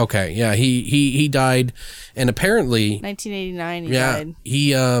 42? Is it? Okay. Yeah. He died, and apparently 1989 he died.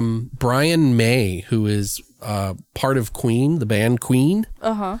 He Brian May, who is part of Queen, the band Queen.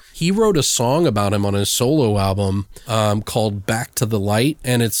 He wrote a song about him on his solo album called Back to the Light,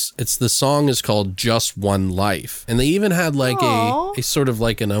 and the song is called Just One Life. And they even had like a sort of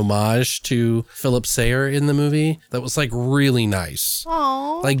like an homage to Philip Sayer in the movie that was like really nice.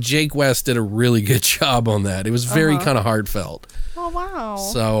 Aww. Like Jake West did a really good job on that. It was very kind of heartfelt. Oh, wow.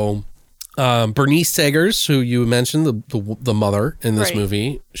 So Bernice Sagers, who you mentioned, the mother in this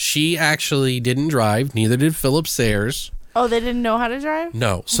movie, she actually didn't drive. Neither did Philip Sayers. Oh, they didn't know how to drive?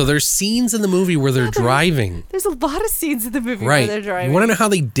 No. So there's scenes in the movie where they're driving. There's a lot of scenes in the movie where they're driving. You want to know how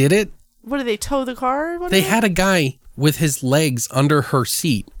they did it? What, did they tow the car? They had a guy with his legs under her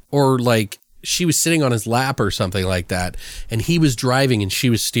seat, or like she was sitting on his lap or something like that, and he was driving and she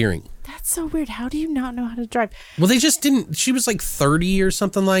was steering. That's so weird. How do you not know how to drive? Well, they just didn't. She was like 30 or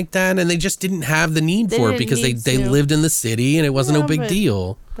something like that, and they just didn't have the need for it because they lived in the city and it wasn't no big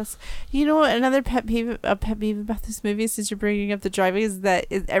deal. You know what? Another pet peeve about this movie, since you're bringing up the driving, is that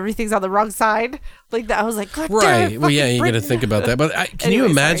everything's on the wrong side. Like that, I was like, God damn it, well, yeah, you got to think about that. But can you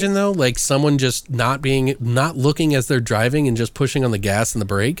imagine though, like someone just not looking as they're driving and just pushing on the gas and the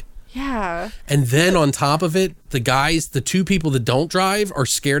brake? Yeah. And then on top of it, the 2 people that don't drive are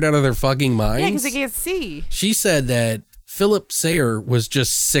scared out of their fucking minds. Yeah, because they can't see. She said that Philip Sayer was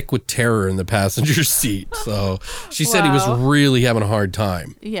just sick with terror in the passenger seat. So she said he was really having a hard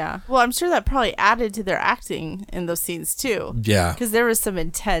time. Yeah. Well, I'm sure that probably added to their acting in those scenes too. Yeah. Because there was some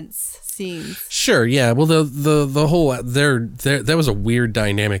intense scenes. Sure. Yeah. Well, the whole there was a weird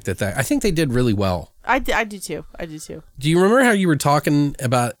dynamic that I think they did really well. I do too. Do you remember how you were talking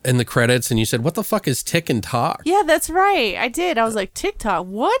about in the credits and you said, what the fuck is Tick and Talk? Yeah, that's right. I did. I was like, TikTok,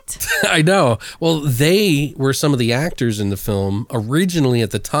 what? I know. Well, they were some of the actors in the film. Originally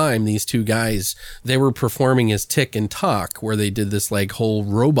at the time, these 2 guys, they were performing as Tick and Talk, where they did this like whole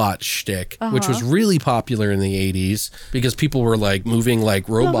robot shtick, which was really popular in the 80s because people were like moving like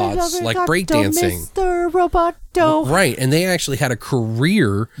robots, like breakdancing. Mr. Roboto. Right. And they actually had a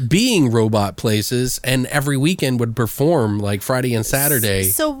career being robot places, and every weekend would perform like Friday and Saturday.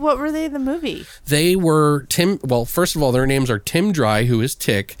 So what were they in the movie? They were first of all, their names are Tim Dry, who is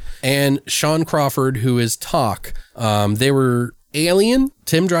Tick, and Sean Crawford, who is Talk. They were Alien,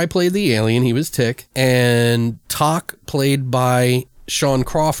 Tim Dry played the alien. He was Tick. And Tok, played by Sean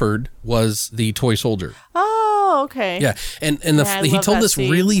Crawford, was the toy soldier. Oh, okay. Yeah. And he told this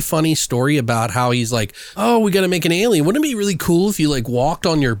scene. really funny story about how he's like, oh, we got to make an alien. Wouldn't it be really cool if you like walked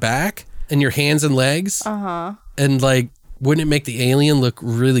on your back and your hands and legs? Uh-huh. And like, wouldn't it make the alien look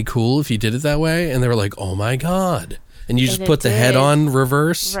really cool if you did it that way? And they were like, oh my God. And you just put the head on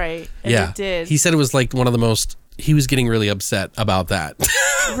reverse. Right. And yeah. it did. He said it was like one of the most, he was getting really upset about that.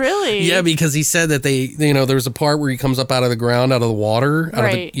 Really? Yeah, because he said that there was a part where he comes up out of the ground, out of the water,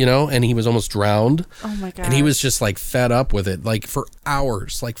 right. And he was almost drowned. Oh my God. And he was just like fed up with it. Like for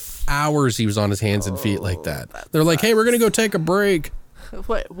hours he was on his hands and feet like that. They're like, hey, we're going to go take a break.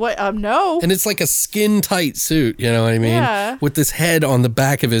 What? No. And it's like a skin tight suit, you know what I mean? Yeah. With this head on the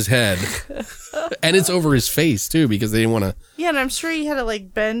back of his head. And it's over his face too, because they didn't want to. Yeah, and I'm sure he had to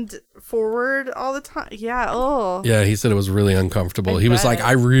like bend forward all the time. Yeah. Oh. Yeah, he said it was really uncomfortable. He was like,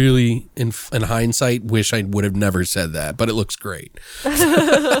 I really, in hindsight, wish I would have never said that, but it looks great.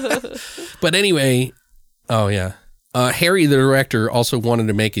 But anyway, oh yeah. Harry, the director, also wanted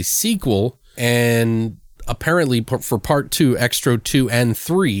to make a sequel, and apparently for part 2, Extra 2 and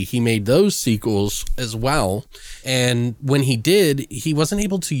 3, he made those sequels as well. And when he did, he wasn't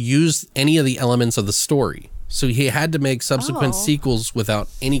able to use any of the elements of the story. So he had to make subsequent sequels without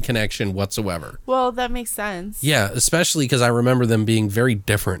any connection whatsoever. Well, that makes sense. Yeah, especially because I remember them being very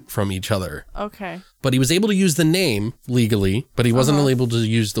different from each other. Okay. But he was able to use the name legally, but he wasn't able to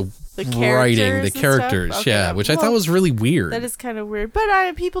use the writing, the characters. Okay. Yeah, which I thought was really weird. That is kind of weird.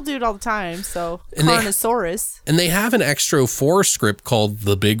 But people do it all the time, so Carnosaurus. And they have an Extra 4 script called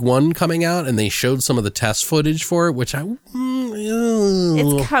The Big One coming out, and they showed some of the test footage for it, which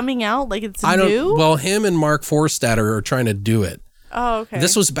It's coming out? Like it's new? Well, him and Mark Forstater are trying to do it. Oh, okay.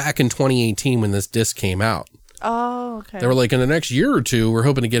 This was back in 2018 when this disc came out. Oh, okay. They were like, in the next year or two, we're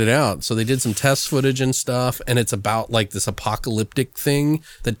hoping to get it out. So they did some test footage and stuff, and it's about like this apocalyptic thing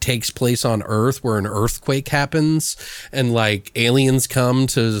that takes place on Earth where an earthquake happens, and like aliens come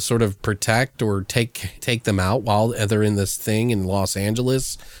to sort of protect or take them out while they're in this thing in Los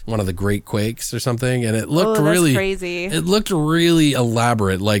Angeles, one of the Great Quakes or something. And it looked really crazy. It looked really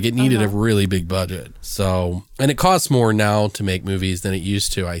elaborate, like it needed a really big budget. So, and it costs more now to make movies than it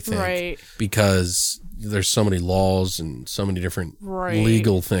used to, I think, right? Because there's so many laws and so many different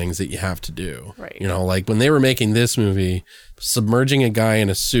legal things that you have to do. Right. You know, like when they were making this movie, submerging a guy in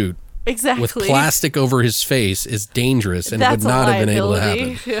a suit with plastic over his face is dangerous, and it would not have been able to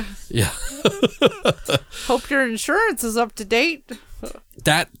happen. Yeah. Hope your insurance is up to date.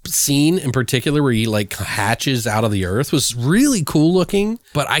 That scene in particular where he like hatches out of the earth was really cool looking,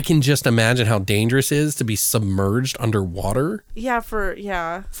 but I can just imagine how dangerous it is to be submerged underwater. Yeah, for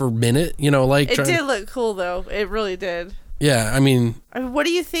a minute, you know, like it did look cool though. It really did. Yeah, I mean, what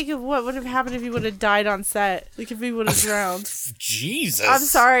do you think of what would have happened if he would have died on set? Like if he would have drowned? Jesus. I'm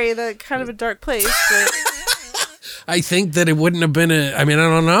sorry, that's kind of a dark place, but I think that it wouldn't have been I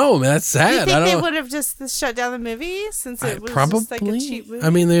don't know. That's sad. You think they would have just shut down the movie since it was just like a cheap movie? I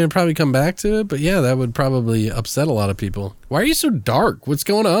mean, they would probably come back to it, but yeah, that would probably upset a lot of people. Why are you so dark? What's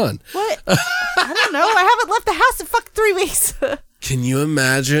going on? What? I don't know. I haven't left the house in fucking 3 weeks. Can you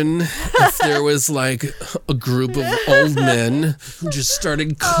imagine if there was like a group of old men who just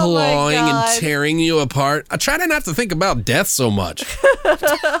started clawing and tearing you apart? I try to not to think about death so much.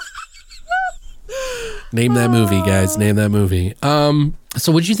 Name that movie, guys. Name that movie.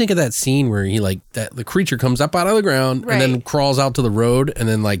 So what'd you think of that scene where he the creature comes up out of the ground and then crawls out to the road and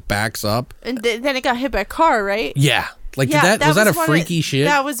then like backs up? And then it got hit by a car, right? Yeah. Like was that a freaky shit?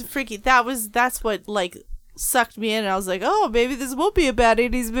 That was freaky. That's what like sucked me in. I was like, oh, maybe this won't be a bad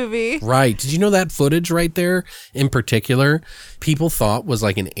 80s movie. Right. Did you know that footage right there in particular, people thought was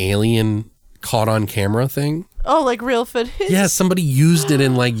like an alien caught on camera thing? Oh, like real footage? Yeah, somebody used it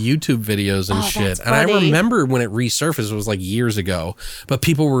in like YouTube videos and shit. That's and I funny. remember when it resurfaced, it was like years ago. But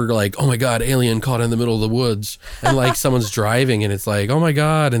people were like, oh my God, alien caught in the middle of the woods. And like someone's driving and it's like, oh my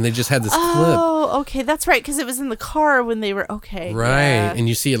God. And they just had this clip. Oh, okay. That's right. Because it was in the car when they were, okay. Right. Yeah. And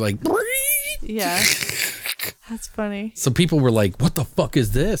you see it like, yeah. That's funny. So people were like, what the fuck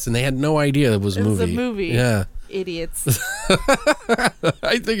is this? And they had no idea it was a movie. It was a movie. Yeah. Idiots.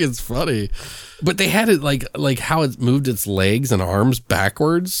 I think it's funny. But they had it like how it moved its legs and arms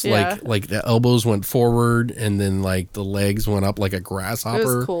backwards. Yeah. Like the elbows went forward and then like the legs went up like a grasshopper. It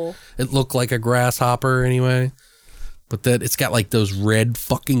was cool. It looked like a grasshopper anyway. But that it's got like those red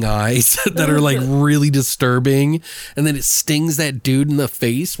fucking eyes that are like really disturbing. And then it stings that dude in the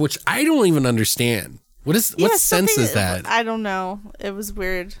face, which I don't even understand. What sense is that? I don't know. It was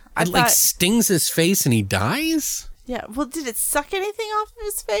weird. It like stings his face and he dies? Yeah. Well, did it suck anything off of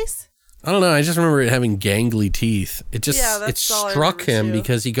his face? I don't know. I just remember it having gangly teeth. It just it struck him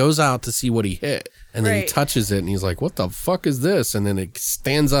because he goes out to see what he hit. And then he touches it and he's like, what the fuck is this? And then it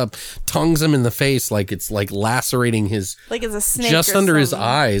stands up, tongues him in the face like it's like lacerating his... Like it's a snake just under his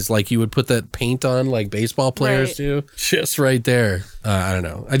eyes. Like you would put that paint on like baseball players do. Just right there. I don't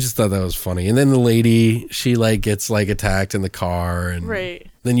know. I just thought that was funny. And then the lady, she like gets like attacked in the car. And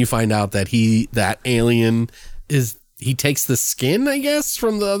then you find out that that alien is... He takes the skin, I guess,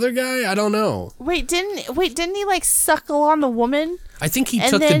 from the other guy. I don't know. Didn't he like suckle on the woman? I think he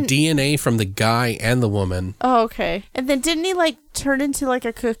took the DNA from the guy and the woman. Oh, okay. And then didn't he like turn into like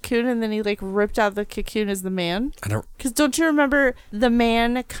a cocoon and then he like ripped out the cocoon as the man? I don't... Because don't you remember the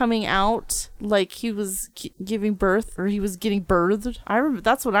man coming out like he was giving birth or he was getting birthed?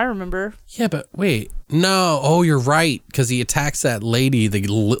 That's what I remember. Yeah, but wait. No. Oh, you're right. Because he attacks that lady,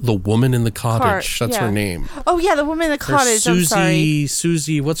 the woman in the cottage. That's her name. Oh, yeah, the woman in the cottage.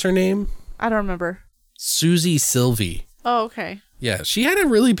 Susie, what's her name? I don't remember. Susie Sylvie. Oh, okay. Yeah, she had a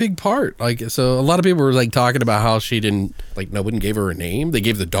really big part. Like, so a lot of people were like talking about how she didn't, like, no one gave her a name. They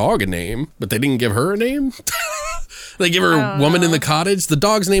gave the dog a name, but they didn't give her a name. They give her a woman in the cottage. The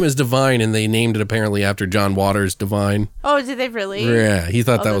dog's name is Divine, and they named it apparently after John Waters' Divine. Oh, did they really? Yeah, he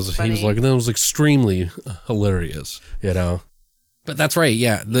thought that was, funny. He was like, that was extremely hilarious, you know? But that's right,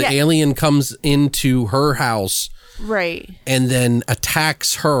 yeah. The alien comes into her house. Right. And then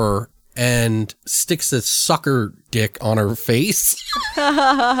attacks her and sticks a sucker dick on her face.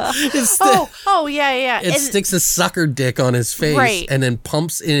 Yeah. It sticks a sucker dick on his face and then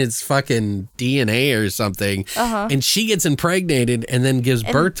pumps in its fucking DNA or something. And she gets impregnated and then gives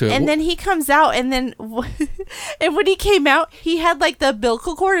birth to it. And then he comes out and then and when he came out, he had like the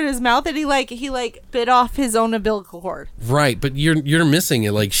umbilical cord in his mouth and he bit off his own umbilical cord. Right, but you're missing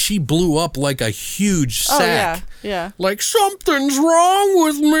it. Like she blew up like a huge sack. Yeah. Like something's wrong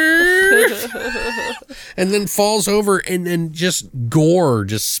with me. And then falls over and then just gore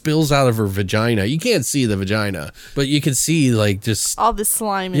just spills out of her vagina. You can't see the vagina, but you can see like just all the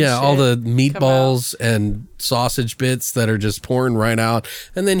slime and all the meatballs and sausage bits that are just pouring right out.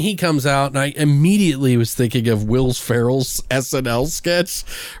 And then he comes out and I immediately was thinking of Will Ferrell's SNL sketch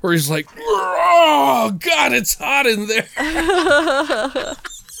where he's like, oh God, it's hot in there.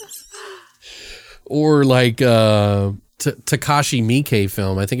 Or like Takashi Miike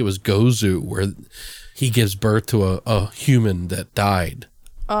film, I think it was Gozu, where he gives birth to a human that died.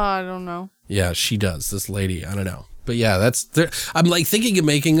 Oh, I don't know. Yeah, she does. This lady, I don't know. But yeah, I'm like thinking of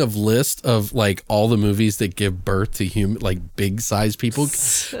making a list of like all the movies that give birth to human, like big size people,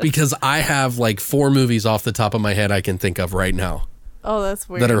 because I have like 4 movies off the top of my head I can think of right now. Oh, that's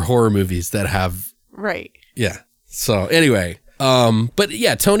weird. That are horror movies that have. Right. Yeah. So anyway. But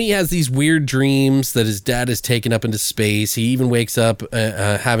yeah, Tony has these weird dreams that his dad is taken up into space. He even wakes up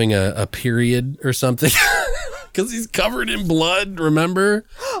having a period or something because he's covered in blood, remember?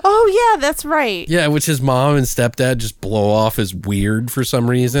 Oh, yeah, that's right. Yeah, which his mom and stepdad just blow off as weird for some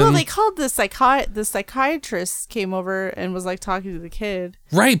reason. Well, they called the psychiatrist came over and was like talking to the kid.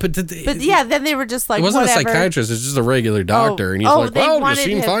 Right, but yeah, then they were just like, it wasn't whatever. A psychiatrist, it's just a regular doctor. And he's like, well, you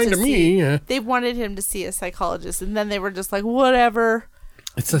seem fine to me. Yeah. They wanted him to see a psychologist, and then they were just like, whatever.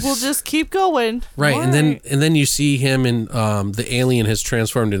 We'll just keep going. Right. And then you see him and the alien has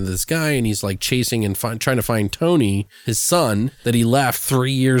transformed into this guy and he's like chasing and trying to find Tony, his son, that he left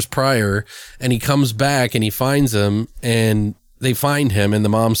 3 years prior. And he comes back and he finds him and they find him and the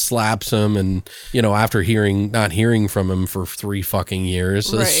mom slaps him. And, you know, after not hearing from him for 3 fucking years,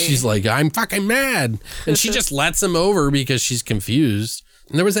 so she's like, I'm fucking mad. And she just lets him over because she's confused.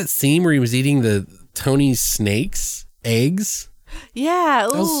 And there was that scene where he was eating Tony's snake's eggs. Yeah,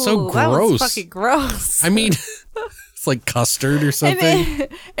 that was so gross. That was fucking gross. I mean, it's like custard or something.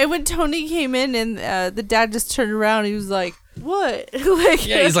 And when Tony came in and the dad just turned around, he was like, what? Like,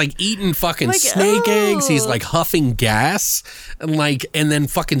 yeah, he's like eating fucking like, snake eggs. He's like huffing gas and then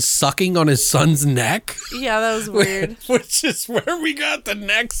fucking sucking on his son's neck. Yeah, that was weird. Which is where we got the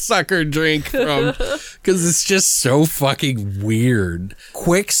neck sucker drink from, because it's just so fucking weird.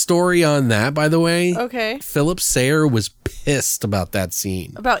 Quick story on that, by the way. Okay. Philip Sayre was pissed about that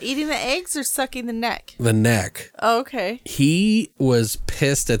scene. About eating the eggs or sucking the neck? The neck. Oh, okay. He was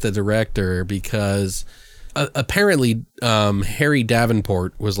pissed at the director because apparently Harry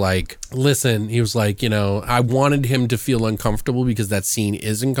Davenport was like, listen, he was like, I wanted him to feel uncomfortable because that scene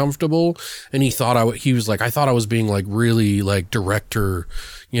is uncomfortable. And he thought I thought I was being like really like director,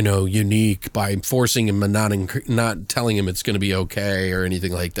 unique by forcing him and not telling him it's going to be okay or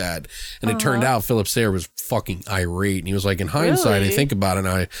anything like that. And it turned out Philip Sayre was fucking irate. And he was like, in hindsight, Really? I think about it,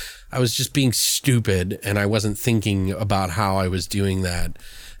 and I was just being stupid and I wasn't thinking about how I was doing that.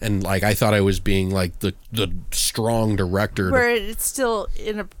 And like, I thought I was being like the strong director. Where it's still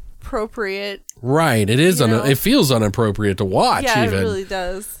inappropriate. Right. It is. It feels inappropriate to watch. Yeah, even. it really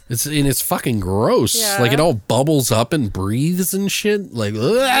does. It's fucking gross. Yeah. Like it all bubbles up and breathes and shit. Like,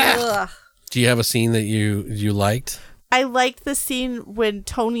 ugh. Ugh. Do you have a scene that you liked? I liked the scene when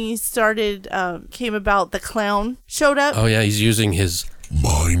Tony came about, the clown showed up. Oh yeah, he's using his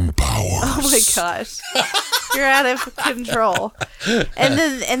Mind powers. Oh my gosh. You're out of control.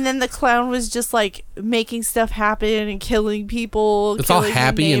 And then the clown was just like making stuff happen and killing people. It's all killing the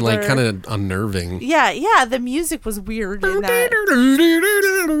happy and like neighbor. kind of unnerving. Yeah, the music was weird in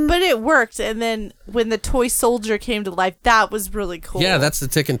that. But it worked. And then when the toy soldier came to life, that was really cool. Yeah, that's the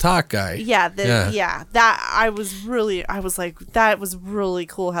Tick and Talk guy. That was like, that was really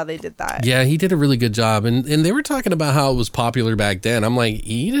cool how they did that. Yeah, he did a really good job. And they were talking about how it was popular back then. I'm like,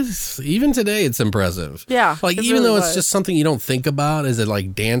 even today it's impressive. Yeah. Like, it even really though it's was. just something you don't think about as a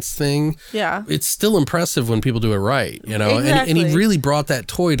like dance thing. Yeah. It's still impressive when people do it right, And he Exactly. really brought that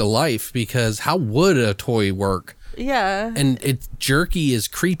toy to life, because how would a toy work? Yeah. And it's jerky is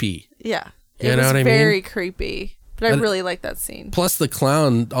creepy. Yeah. You It know was what I mean? very creepy. But I But- really like that scene. Plus, the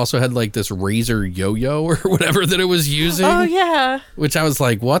clown also had like this razor yo-yo or whatever that it was using. Oh yeah. Which I was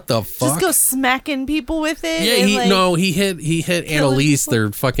like, what the fuck? Just go smacking people with it. Yeah, and, he hit Annalise, people.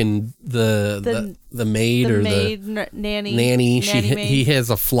 their fucking the maid the or maid, the nanny. nanny. maid. He has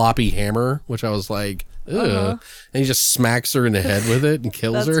a floppy hammer, which I was like, ugh. And he just smacks her in the head with it and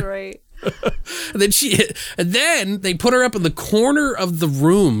kills That's her. right. And then they put her up in the corner of the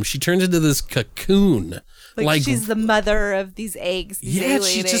room. She turns into this cocoon. Like she's the mother of these eggs. These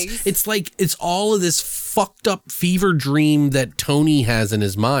alien eggs. It's all of this fucked up fever dream that Tony has in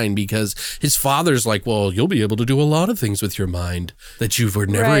his mind, because his father's like, well, you'll be able to do a lot of things with your mind that you were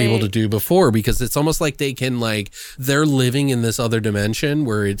never able to do before, because it's almost like they're living in this other dimension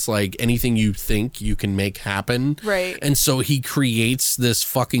where it's like anything you think you can make happen. Right. And so he creates this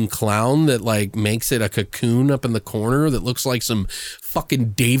fucking clown that like makes it a cocoon up in the corner that looks like some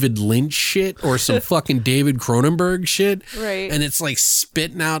fucking David Lynch shit or some fucking David Cronenberg shit. Right. And it's like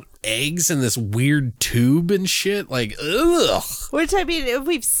spitting out eggs in this weird tube and shit. Like, ugh. Which, I mean,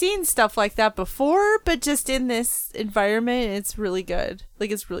 we've seen stuff like that before, but just in this environment, it's really good.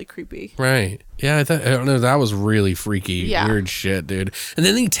 Like, it's really creepy. Right. Yeah, I don't know. That was really freaky, weird shit, dude. And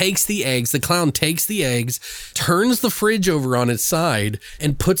then he takes the eggs, the clown takes the eggs, turns the fridge over on its side,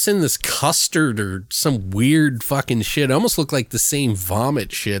 and puts in this custard or some weird fucking shit. It almost looked like the same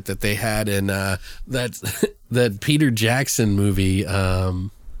vomit shit that they had in that Peter Jackson movie,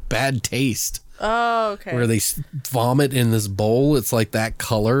 Bad Taste. Oh, okay. Where they vomit in this bowl. It's like that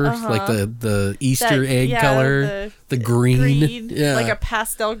color, like the Easter egg color, the green. Yeah. Like a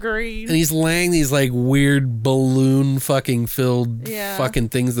pastel green. And he's laying these like weird balloon fucking filled Yeah. fucking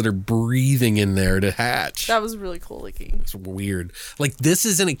things that are breathing in there to hatch. That was really cool looking. It's weird. Like, this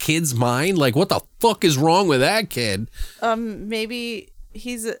is in a kid's mind. Like, what the fuck is wrong with that kid? Maybe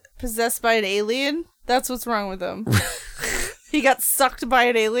he's possessed by an alien. That's what's wrong with him. He got sucked by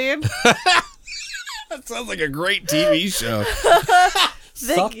an alien. That sounds like a great TV show.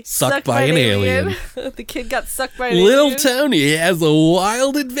 Sucked by an alien. The kid got sucked by an Little alien. Tony has a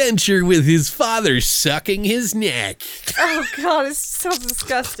wild adventure with his father sucking his neck. Oh god, it's so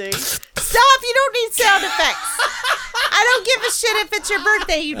disgusting. Stop! You don't need sound effects. I don't give a shit if it's your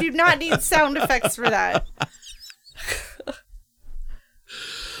birthday. You do not need sound effects for that.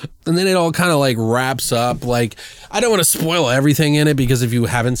 And then it all kind of like wraps up. Like, I don't want to spoil everything in it, because if you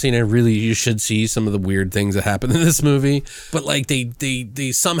haven't seen it, really, you should see some of the weird things that happen in this movie. But like,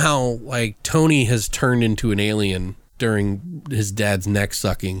 they somehow, like, Tony has turned into an alien during his dad's neck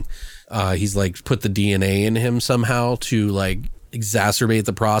sucking. He's like put the DNA in him somehow to like exacerbate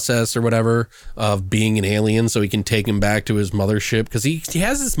the process or whatever of being an alien, so he can take him back to his mothership. Because he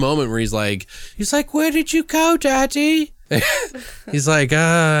has this moment where he's like, where did you go, Daddy? He's like,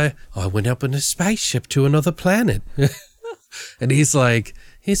 I went up in a spaceship to another planet. And he's like,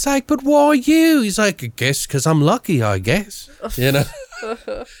 but why you? He's like, I guess because I'm lucky, I guess. You know?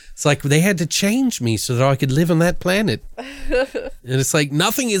 It's like they had to change me so that I could live on that planet. And it's like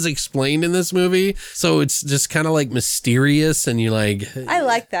nothing is explained in this movie. So it's just kind of like mysterious. And you're like, I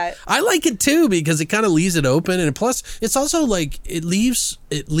like that. I like it too, because it kind of leaves it open. And plus, it's also like it leaves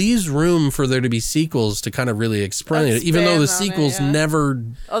room for there to be sequels to kind of really explain it. Even though the sequels never.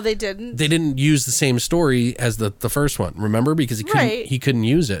 Oh, they didn't? They didn't use the same story as the first one. Remember? Because he couldn't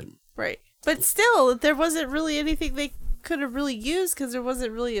use it. Right. But still, there wasn't really anything they could have really used because there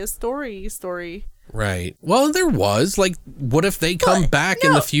wasn't really a story. Right. Well, there was. Like, what if they come back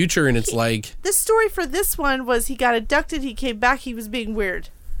in the future and it's like... The story for this one was he got abducted, he came back, he was being weird.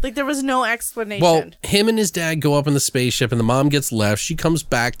 Like, there was no explanation. Well, him and his dad go up in the spaceship and the mom gets left. She comes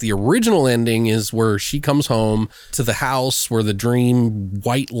back. The original ending is where she comes home to the house where the dream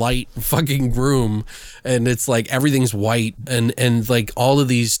white light fucking room, and it's like everything's white and like all of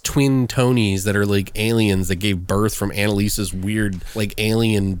these twin Tonys that are like aliens that gave birth from Annalisa's weird like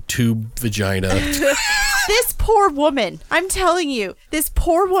alien tube vagina. This poor woman, I'm telling you, this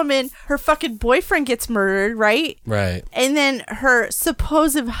poor woman, her fucking boyfriend gets murdered, right? Right. And then her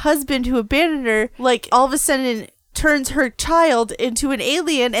supposed husband who abandoned her, like, all of a sudden turns her child into an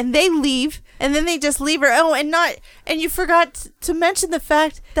alien, and they leave, and then they just leave her. Oh, and you forgot to mention the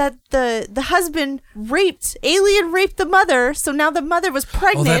fact that the husband alien raped the mother, so now the mother was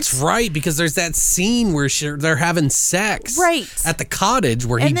pregnant. Oh, that's right, because there's that scene where they're having sex at the cottage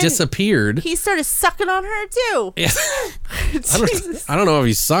where he disappeared. He started sucking on her too. Yeah. I don't know if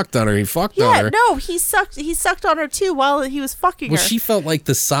he sucked on her. He fucked on her. Yeah, no, he sucked on her too while he was fucking her. Well, she felt like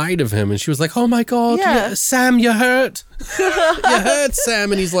the side of him, and she was like, "Oh my God, Sam, you hurt." You hurt,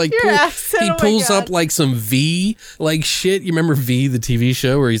 Sam. And he's like, he pulls up like some V like shit. You remember V, the TV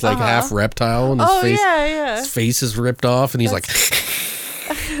show, where he's like half reptile and his face is ripped off, and he's like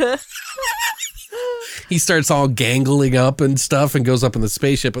he starts all gangling up and stuff and goes up in the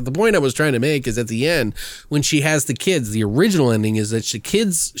spaceship. But the point I was trying to make is at the end, when she has the kids, the original ending is that she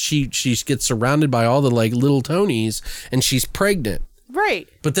gets surrounded by all the like little Tonys and she's pregnant. Right.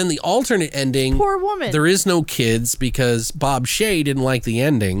 But then the alternate ending, poor woman, there is no kids because Bob Shea didn't like the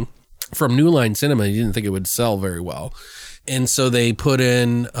ending from New Line Cinema. He didn't think it would sell very well. And so they put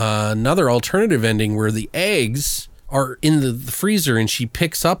in another alternative ending where the eggs are in the freezer and she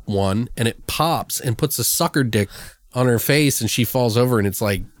picks up one and it pops and puts a sucker dick on her face and she falls over and it's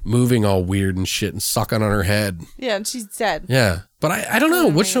like moving all weird and shit and sucking on her head. Yeah, and she's dead. Yeah. But I don't know.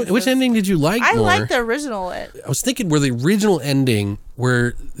 Which ending did you like more? I like the original. I was thinking where the original ending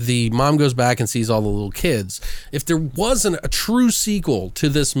where the mom goes back and sees all the little kids. If there wasn't a true sequel to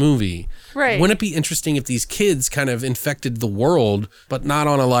this movie, wouldn't it be interesting if these kids kind of infected the world, but not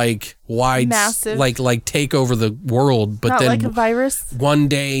on a like wide, massive, like take over the world, but not then like a virus. One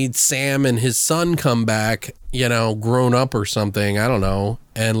day Sam and his son come back, grown up or something. I don't know.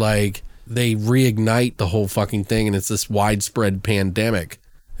 And like, they reignite the whole fucking thing and it's this widespread pandemic.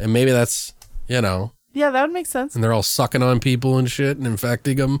 And maybe that's, Yeah, that would make sense. And they're all sucking on people and shit and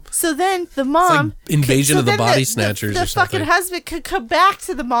infecting them. So then the mom... It's like Invasion of the Body Snatchers the or something. The fucking husband could come back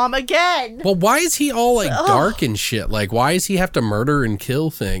to the mom again. Well, why is he all like dark and shit? Like, why does he have to murder and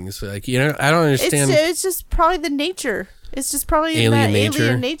kill things? Like, I don't understand. It's just probably the nature. It's just probably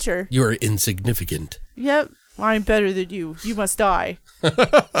alien nature. You are insignificant. Yep. I'm better than you. You must die.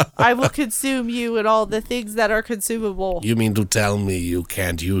 I will consume you and all the things that are consumable. You mean to tell me you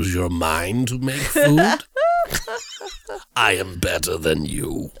can't use your mind to make food? I am better than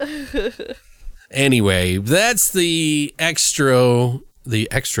you. Anyway, that's the extra,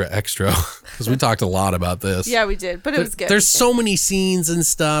 because we talked a lot about this. Yeah, we did, but it was good. There's so many scenes and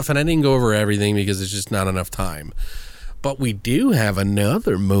stuff, and I didn't go over everything because there's just not enough time. But we do have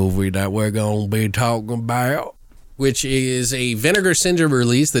another movie that we're going to be talking about, which is a Vinegar Syndrome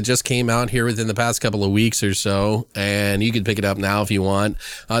release that just came out here within the past couple of weeks or so. And you can pick it up now if you want.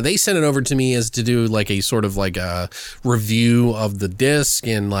 They sent it over to me as to do like a sort of like a review of the disc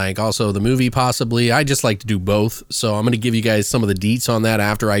and like also the movie possibly. I just like to do both. So I'm going to give you guys some of the deets on that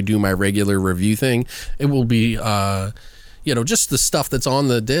after I do my regular review thing. It will be, just the stuff that's on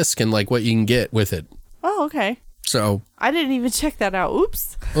the disc and like what you can get with it. Oh, okay. So I didn't even check that out.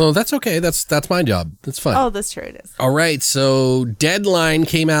 Oops. Well, that's okay. That's my job. That's fine. Oh, that's true. It is. All right. So Deadline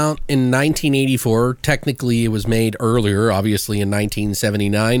came out in 1984. Technically, it was made earlier, obviously in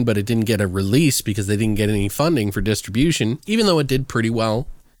 1979, but it didn't get a release because they didn't get any funding for distribution, even though it did pretty well.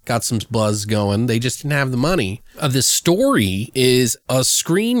 got some buzz going. They just didn't have the money. The story is a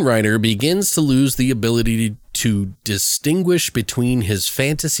screenwriter begins to lose the ability to distinguish between his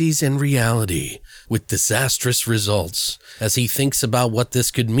fantasies and reality, with disastrous results. As he thinks about what this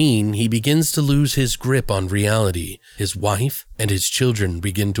could mean, he begins to lose his grip on reality. His wife and his children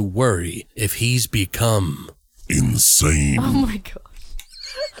begin to worry if he's become insane. Oh my gosh.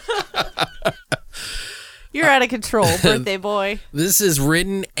 You're out of control, birthday boy. This is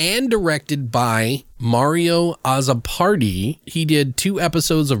written and directed by Mario Azzopardi. He did 2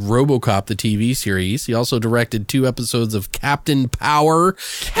 episodes of RoboCop, the TV series. He also directed 2 episodes of Captain Power.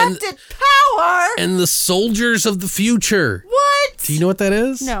 Captain Power? And The Soldiers of the Future. What? Do you know what that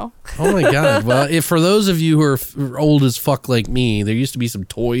is? No. Oh my God. Well, if for those of you who are old as fuck like me, there used to be some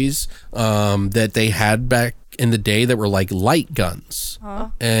toys that they had back in the day that were like light guns. Huh?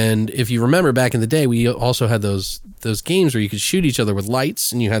 And if you remember back in the day, we also had those games where you could shoot each other with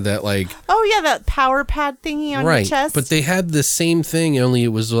lights, and you had that like... Oh yeah, that power pad thingy on your chest. But they had the same thing, only it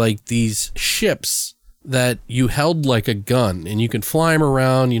was like these ships that you held like a gun, and you could fly them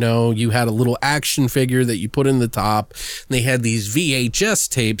around. You know, you had a little action figure that you put in the top, and they had these VHS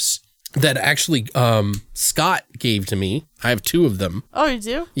tapes that actually Scott gave to me. I have 2 of them. Oh, you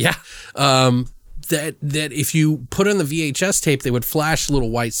do? Yeah. That if you put on the VHS tape, they would flash little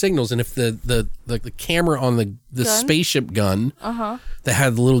white signals, and if the camera on the spaceship gun that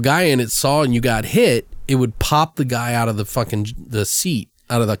had the little guy in it saw and you got hit, it would pop the guy out of the seat,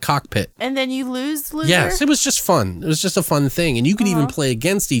 out of the cockpit. And then you lose, loser? Yes, it was just fun. It was just a fun thing, and you could even play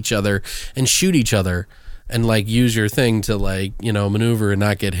against each other and shoot each other and like use your thing to like, you know, maneuver and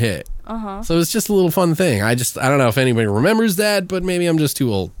not get hit. So it's just a little fun thing. I don't know if anybody remembers that, but maybe I'm just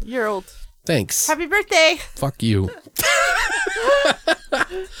too old. You're old. Thanks. Happy birthday. Fuck you.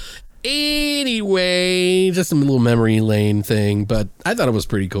 Anyway, just a little memory lane thing, but I thought it was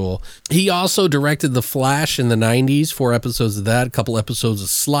pretty cool. He also directed The Flash in the 90s, 4 episodes of that, a couple episodes of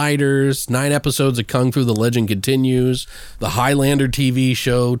Sliders, 9 episodes of Kung Fu The Legend Continues, the Highlander TV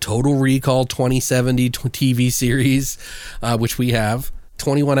show, Total Recall 2070 TV series, which we have,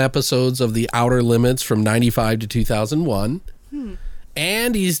 21 episodes of The Outer Limits from 95 to 2001.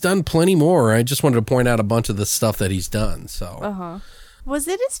 And he's done plenty more. I just wanted to point out a bunch of the stuff that he's done. So, Was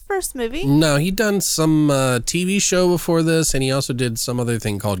it his first movie? No, he'd done some TV show before this, and he also did some other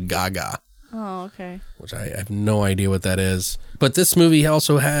thing called Gaga. Oh, okay. Which I have no idea what that is. But this movie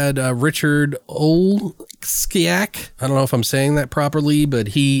also had Richard Olskiak. I don't know if I'm saying that properly, but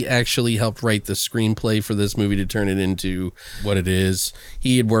he actually helped write the screenplay for this movie to turn it into what it is.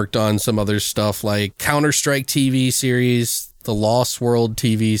 He had worked on some other stuff like Counter-Strike TV series, the Lost World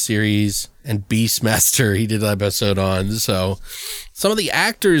TV series, and Beastmaster he did an episode on. So some of the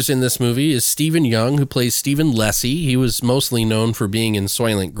actors in this movie is Stephen Young, who plays Stephen Lessie. He was mostly known for being in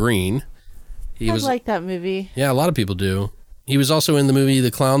Soylent Green. I like that movie. Yeah, a lot of people do. He was also in the movie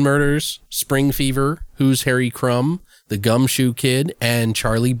The Clown Murders, Spring Fever, Who's Harry Crumb, The Gumshoe Kid, and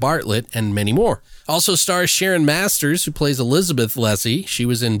Charlie Bartlett, and many more. Also stars Sharon Masters, who plays Elizabeth Lessie. She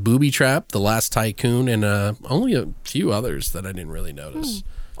was in Booby Trap, The Last Tycoon, and only a few others that I didn't really notice.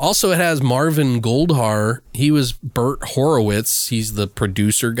 Also, it has Marvin Goldhar. He was Bert Horowitz. He's the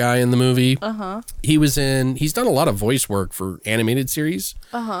producer guy in the movie. He's done a lot of voice work for animated series.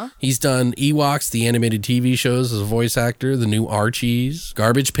 He's done Ewoks, the animated TV shows, as a voice actor, the new Archies,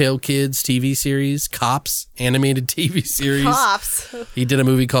 Garbage Pail Kids TV series, Cops, animated TV series. Cops. He did a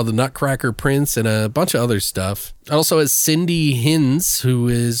movie called The Nutcracker Prince and a bunch of other stuff. Also has Cindy Hins, who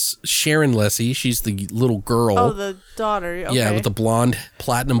is Sharon Lessie. She's the little girl. Oh, the daughter. Okay. Yeah, with the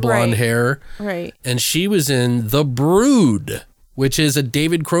platinum blonde hair. Right. And she was in The Brood, which is a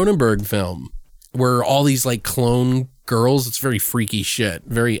David Cronenberg film where all these like clone girls, it's very freaky shit,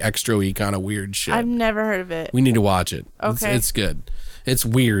 very extra-y kind of weird shit. I've never heard of it. We need to watch it. Okay. It's good. It's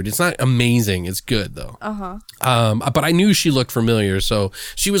weird. It's not amazing. It's good though. But I knew she looked familiar, so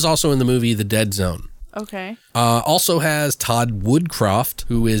she was also in the movie The Dead Zone. Okay. Also has Todd Woodcroft,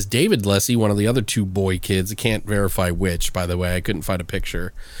 who is David Lessie, one of the other 2 boy kids. I can't verify which, by the way. I couldn't find a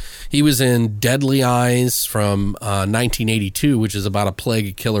picture. He was in Deadly Eyes from 1982, which is about a plague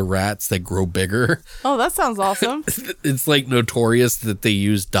of killer rats that grow bigger. Oh, that sounds awesome. It's like notorious that they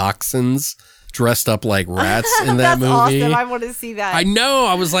use dachshunds dressed up like rats in that movie. Awesome. I want to see that. I know.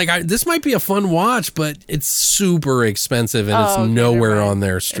 I was like, this might be a fun watch, but it's super expensive and it's nowhere on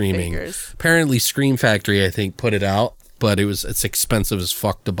their streaming. Apparently Scream Factory, I think, put it out, but it's expensive as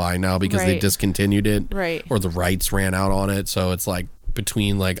fuck to buy now because they discontinued it. Right. Or the rights ran out on it. So it's like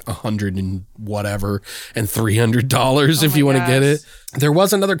between like $100 and whatever and $300 if you want to get it. There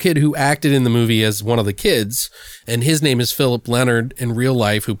was another kid who acted in the movie as one of the kids, and his name is Philip Leonard in real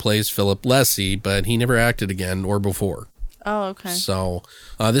life, who plays Philip Leslie, but he never acted again or before. Oh, okay. So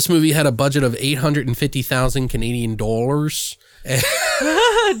this movie had a budget of 850,000 Canadian dollars.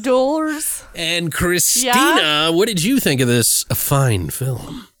 Dollars. And Christina, what did you think of this fine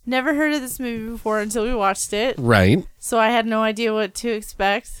film? Never heard of this movie before until we watched it. Right. So I had no idea what to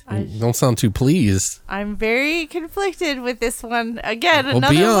expect. Don't sound too pleased. I'm very conflicted with this one. Again, Well,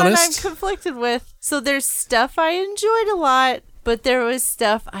 another be one honest. I'm conflicted with. So there's stuff I enjoyed a lot, but there was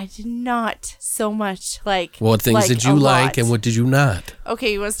stuff I did not so much like. What things did you like and what did you not?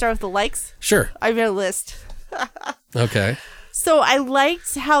 Okay, you want to start with the likes? Sure. I made a list. Okay. So I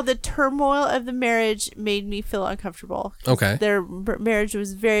liked how the turmoil of the marriage made me feel uncomfortable. Okay. Their marriage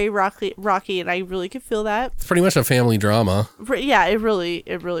was very rocky, and I really could feel that. It's pretty much a family drama. Yeah, it really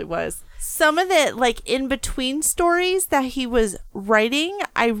was. Some of the like in between stories that he was writing,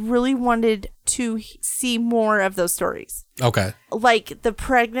 I really wanted to see more of those stories. Okay. Like the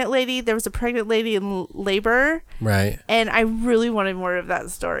pregnant lady, there was a pregnant lady in labor. Right. And I really wanted more of that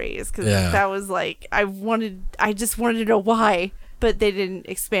story because that was like, I just wanted to know why, but they didn't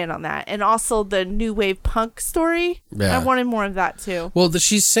expand on that. And also the new wave punk story. Yeah. I wanted more of that too. Well,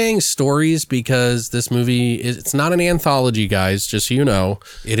 she's saying stories because this movie it's not an anthology, guys, just so you know.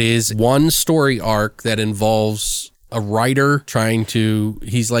 It is one story arc that involves a writer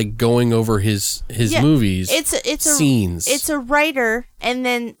he's like going over his movies. It's scenes. It's a writer, and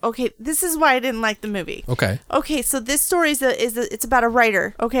then this is why I didn't like the movie. Okay, so this story it's about a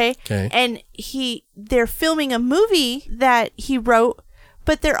writer. Okay, and they're filming a movie that he wrote,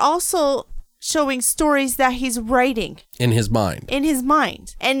 but they're also showing stories that he's writing in his mind.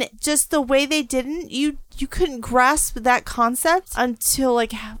 And just the way they didn't, you couldn't grasp that concept until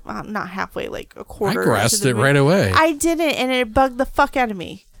like not halfway, like a quarter. I grasped it right away. I didn't, and it bugged the fuck out of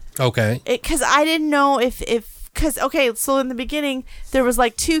me. Okay. Because I didn't know so in the beginning there was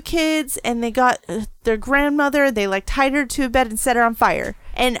like two kids, and they got their grandmother, they like tied her to a bed and set her on fire,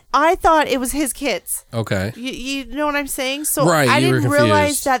 and I thought it was his kids. Okay. You know what I'm saying? So right, I didn't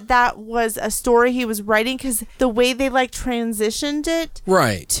realize that was a story he was writing, because the way they like transitioned it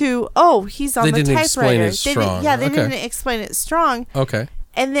to he's on the typewriter. They didn't explain it strong. Okay.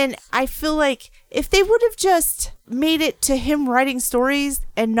 And then I feel like if they would have just made it to him writing stories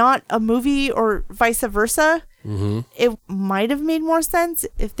and not a movie, or vice versa, it might have made more sense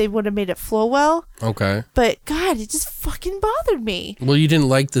if they would have made it flow well. Okay. But God, it just fucking bothered me. Well, you didn't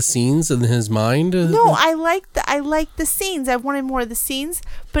like the scenes in his mind? No, I liked the scenes. I wanted more of the scenes,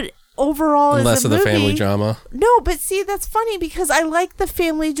 but overall, less of the family drama. No, but see, that's funny because I like the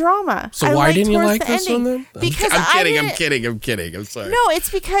family drama. So why didn't you like this one then? Because I'm kidding. I'm sorry. No, it's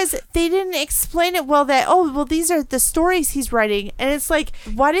because they didn't explain it well. These are the stories he's writing, and it's like,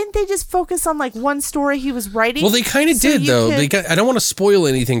 why didn't they just focus on like one story he was writing? Well, they kind of did though. I don't want to spoil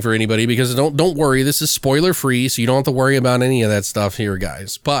anything for anybody, because don't worry, this is spoiler free, so you don't have to worry about any of that stuff here,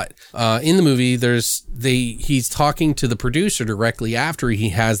 guys. But in the movie, he's talking to the producer directly after he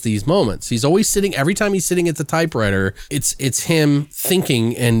has these moments. He's always every time he's sitting at the typewriter, it's him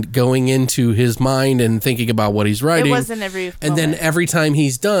thinking and going into his mind and thinking about what he's writing. It wasn't every moment. And then every time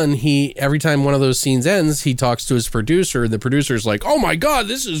he's done, every time one of those scenes ends, he talks to his producer, and the producer's like, "Oh my God,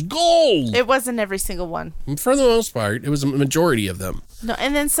 this is gold." It wasn't every single one. For the most part, it was a majority of them. No,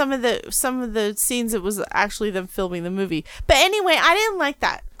 and then some of the scenes, it was actually them filming the movie. But anyway, I didn't like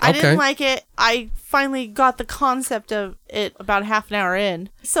that. I didn't like it. I finally got the concept of it about half an hour in.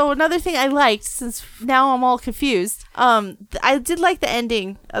 So another thing I liked, since now I'm all confused, I did like the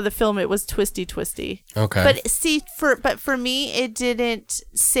ending of the film. It was twisty. Okay. But for me, it didn't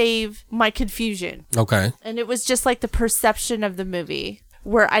save my confusion. Okay. And it was just like the perception of the movie,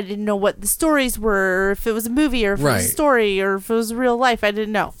 where I didn't know what the stories were, if it was a movie, or if it was a story, or if it was real life. I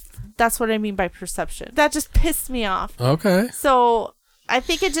didn't know. That's what I mean by perception. That just pissed me off. Okay. So I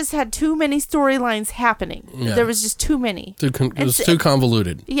think it just had too many storylines happening. Yeah. There was just too many. It was too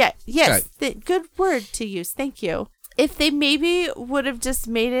convoluted. Yeah. Yes. Okay. Good word to use. Thank you. If they maybe would have just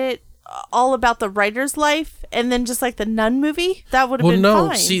made it all about the writer's life, and then just like the Nun movie, that would have been fine. Well,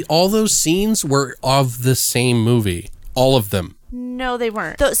 no. See, all those scenes were of the same movie. All of them. No, they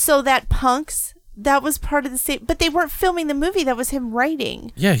weren't. So that punks, that was part of the same, but they weren't filming the movie. That was him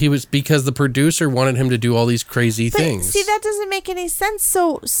writing. Yeah, he was, because the producer wanted him to do all these crazy things. See, that doesn't make any sense.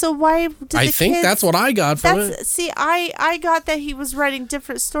 So why did I think kids, that's what I got from it. See, I got that he was writing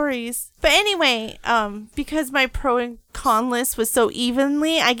different stories. But anyway, because my pro and con list was so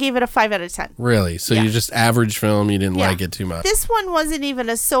evenly, I gave it a 5 out of 10. Really? So you just average film, you didn't like it too much. This one wasn't even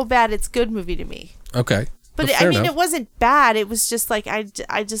a so bad it's good movie to me. Okay. But Well, I mean, fair enough. it wasn't bad. It was just like, I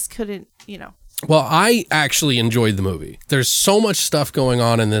just couldn't, Well, I actually enjoyed the movie. There's so much stuff going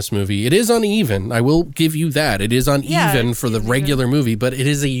on in this movie. It is uneven. I will give you that. It is uneven for the regular movie, but it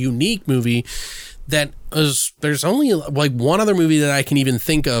is a unique movie that is, there's only like one other movie that I can even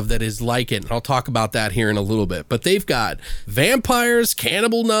think of that is like it. And I'll talk about that here in a little bit. But they've got vampires,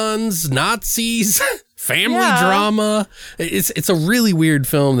 cannibal nuns, Nazis, family drama. It's a really weird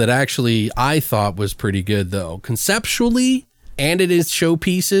film that actually I thought was pretty good, though. Conceptually, and it is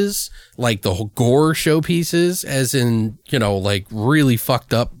showpieces, like the whole gore showpieces, as in, like really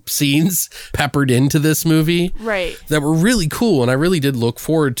fucked up scenes peppered into this movie. Right. That were really cool. And I really did look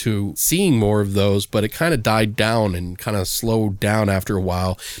forward to seeing more of those, but it kind of died down and kind of slowed down after a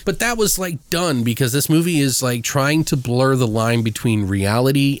while. But that was like done because this movie is like trying to blur the line between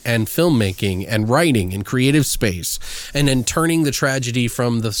reality and filmmaking and writing and creative space, and then turning the tragedy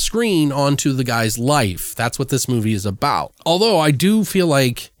from the screen onto the guy's life. That's what this movie is about. Although I do feel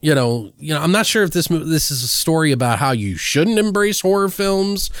like, I'm not sure if this is a story about how you shouldn't embrace horror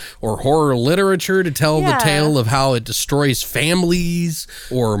films or horror literature to tell the tale of how it destroys families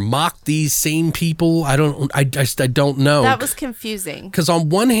or mock these same people. I don't know. That was confusing. Because on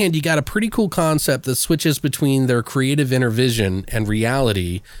one hand, you got a pretty cool concept that switches between their creative inner vision and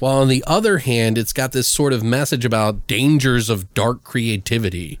reality, while on the other hand, it's got this sort of message about dangers of dark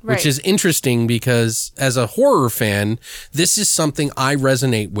creativity, which is interesting because as a horror fan, this is something I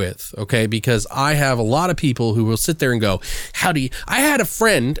resonate with, okay? Because I have a lot of people who will sit there and go, I had a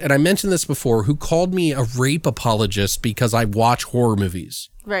friend, and I mentioned this before, who called me a rape apologist because I watch horror movies.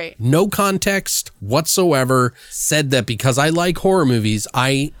 Right. No context whatsoever, said that because I like horror movies,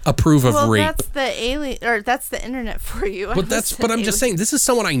 I approve of rape. That's that's the internet for you. But I'm just saying, this is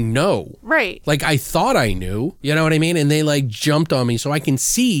someone I know. Right. Like I thought I knew, you know what I mean? And they like jumped on me so I can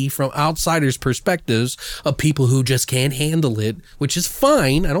see from outsiders' perspectives of people who just can't handle it, which is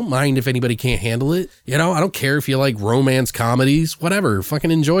fine. I don't mind if anybody can't handle it. I don't care if you like romance comedies, whatever. Fucking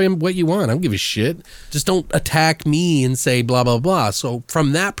enjoy them what you want. I don't give a shit. Just don't attack me and say blah, blah, blah. So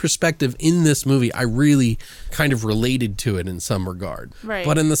from that perspective in this movie, I really kind of related to it in some regard. Right.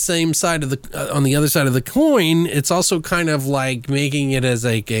 But on the same side of on the other side of the coin, it's also kind of like making it as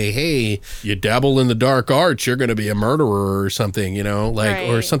like hey, you dabble in the dark arts, you're going to be a murderer or something,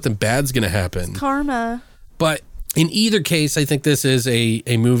 or something bad's going to happen. It's karma. But in either case, I think this is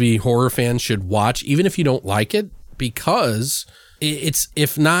a movie horror fans should watch, even if you don't like it, because it's,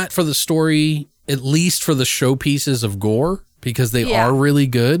 if not for the story, at least for the showpieces of gore, because they are really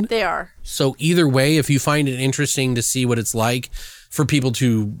good. They are. So either way, if you find it interesting to see what it's like for people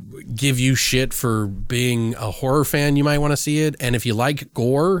to give you shit for being a horror fan, you might want to see it. And if you like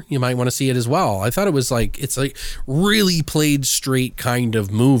gore, you might want to see it as well. I thought it was like, it's like really played straight kind of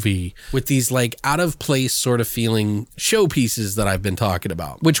movie with these like out of place sort of feeling showpieces that I've been talking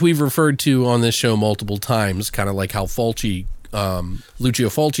about, which we've referred to on this show multiple times, kind of like how Lucio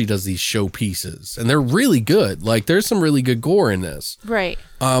Fulci does these showpieces, and they're really good. Like there's some really good gore in this. Right.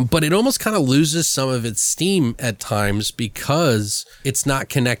 But it almost kind of loses some of its steam at times because it's not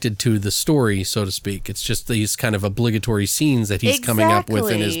connected to the story, so to speak. It's just these kind of obligatory scenes that he's coming up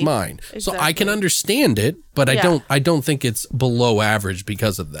with in his mind. So I can understand it, but I don't think it's below average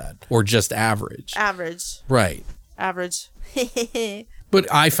because of that, or just average. Average. Right. Average. But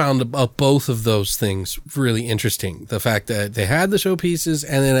I found both of those things really interesting. The fact that they had the showpieces,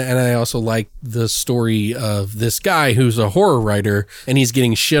 and I also like the story of this guy who's a horror writer, and he's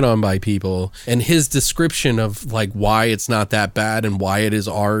getting shit on by people, and his description of like why it's not that bad and why it is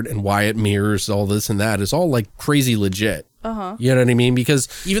art and why it mirrors all this and that is all like crazy legit. Uh-huh. You know what I mean? Because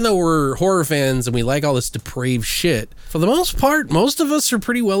even though we're horror fans and we like all this depraved shit, for the most part, most of us are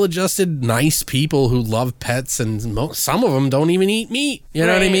pretty well-adjusted, nice people who love pets, and some of them don't even eat meat. You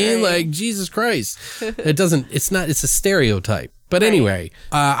know what I mean? Like, Jesus Christ. It's a stereotype. But anyway,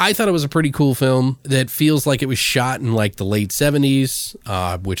 I thought it was a pretty cool film that feels like it was shot in like the late 70s,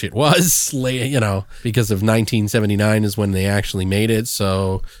 which it was, because of 1979 is when they actually made it.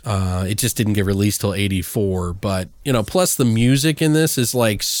 So it just didn't get released till 84. But, plus the music in this is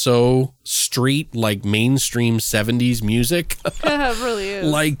like so straight, like mainstream 70s music. It really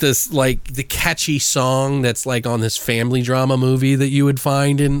is. Like this, like the catchy song that's like on this family drama movie that you would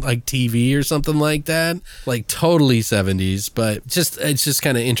find in like TV or something like that. Like totally 70s, but it's just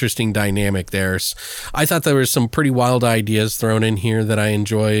kind of interesting dynamic there. I thought there were some pretty wild ideas thrown in here that I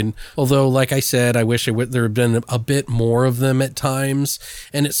enjoyed. Although, like I said, I wish there had been a bit more of them at times.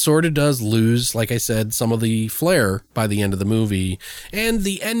 And it sort of does lose, like I said, some of the flair by the end of the movie. And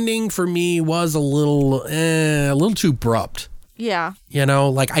the ending for me was a little too abrupt. Yeah. You know,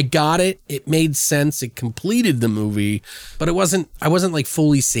 like I got it. It made sense. It completed the movie, but I wasn't like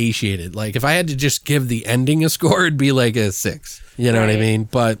fully satiated. Like if I had to just give the ending a score, it'd be like a 6. You know what I mean?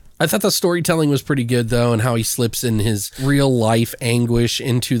 But I thought the storytelling was pretty good though, and how he slips in his real life anguish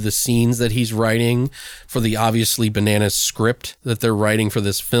into the scenes that he's writing for the obviously bananas script that they're writing for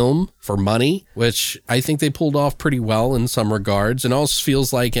this film for money, which I think they pulled off pretty well in some regards, and also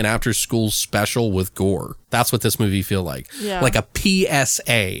feels like an after school special with gore. That's what this movie feel like. Yeah. Like a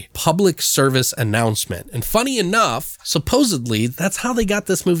PSA, public service announcement. And funny enough, supposedly that's how they got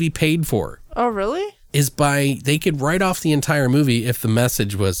this movie paid for. Oh, really? Is by they could write off the entire movie if the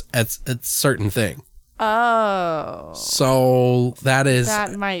message was at a certain thing. Oh. So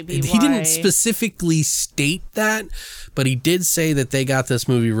that might be he didn't specifically state that, but he did say that they got this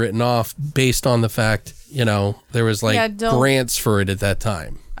movie written off based on the fact, you know, there was like grants for it at that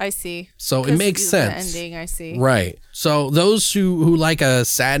time. I see. So it makes sense. The ending, I see. Right. So those who like a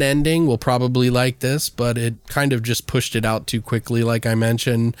sad ending will probably like this, but it kind of just pushed it out too quickly, like I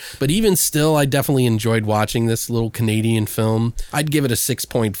mentioned. But even still, I definitely enjoyed watching this little Canadian film. I'd give it a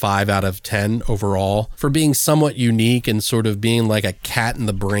 6.5 out of 10 overall for being somewhat unique and sort of being like a cat in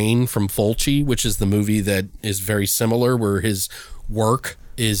the brain from Fulci, which is the movie that is very similar, where his work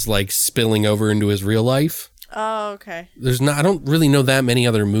is like spilling over into his real life. Oh, okay. I don't really know that many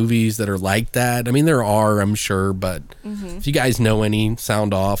other movies that are like that. I mean, there are, I'm sure, but if you guys know any,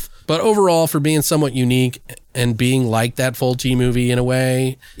 sound off. But overall, for being somewhat unique and being like that Fulci movie in a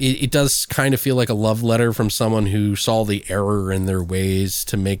way, it does kind of feel like a love letter from someone who saw the error in their ways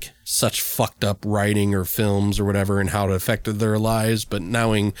to make such fucked up writing or films or whatever, and how it affected their lives. But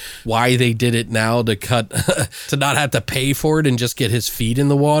knowing why they did it now to to not have to pay for it and just get his feet in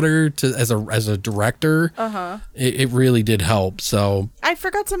the water as a director, it really did help. So I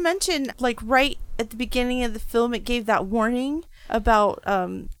forgot to mention, like right at the beginning of the film, it gave that warning about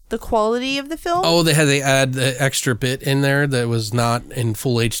the quality of the film. Oh, they add the extra bit in there that was not in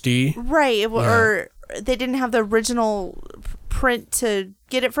full HD. Right, or they didn't have the original print to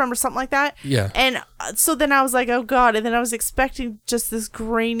get it from or something like that. Yeah. And so then I was like, oh God. And then I was expecting just this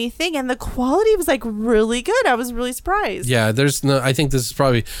grainy thing, and the quality was like really good. I was really surprised. Yeah, I think this is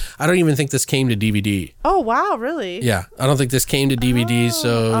probably, I don't even think this came to DVD. Oh, wow, really? Yeah, I don't think this came to DVD,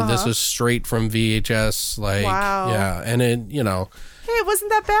 so this was straight from VHS. Like, wow. Yeah, and it, you know. Hey, it wasn't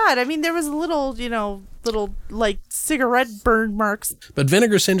that bad. I mean, there was a little like cigarette burn marks. But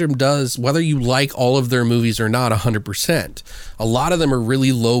Vinegar Syndrome does, whether you like all of their movies or not, 100%. A lot of them are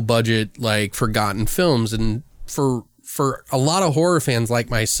really low budget, like forgotten films. And for a lot of horror fans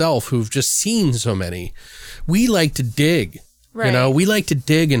like myself who've just seen so many, we like to dig. Right. You know, we like to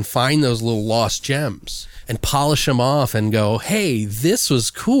dig and find those little lost gems and polish them off and go, hey, this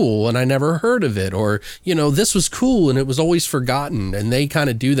was cool and I never heard of it. Or, you know, this was cool and it was always forgotten. And they kind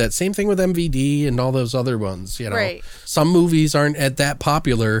of do that. Same thing with MVD and all those other ones, you know. Right. Some movies aren't that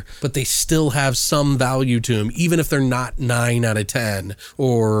popular, but they still have some value to them, even if they're not 9 out of 10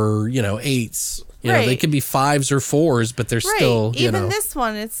 or, you know, 8s. You know, they could be 5s or 4s, but they're still, you even know. This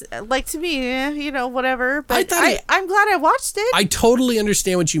one, it's like, to me, you know, whatever. But I'm glad I watched it. I totally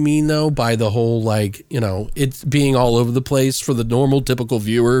understand what you mean, though, by the whole, like, you know, it's being all over the place. For the normal, typical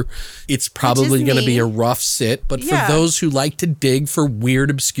viewer, it's probably going to be a rough sit. But for those who like to dig for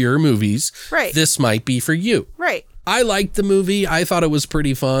weird, obscure movies, this might be for you. Right. I liked the movie. I thought it was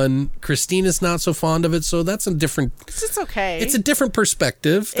pretty fun. Christina's not so fond of it, so that's a different... It's just okay. It's a different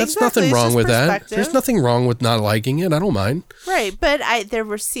perspective. That's nothing wrong with that. There's nothing wrong with not liking it. I don't mind. Right, but there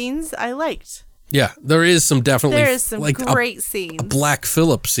were scenes I liked. Yeah, there is some definitely... There is some like great scenes. A Black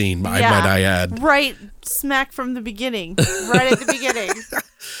Phillip scene, might I add. Right smack from the beginning. Right at the beginning.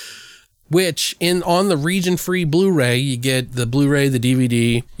 Which on the region-free Blu-ray, you get the Blu-ray, the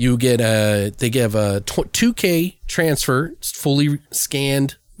DVD. You get they give a 2K transfer, it's fully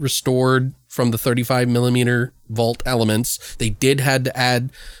scanned, restored from the 35 millimeter vault elements. They did had to add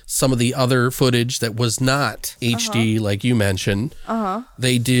some of the other footage that was not HD, like you mentioned.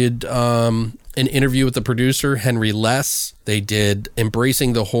 They did an interview with the producer, Henry Less. They did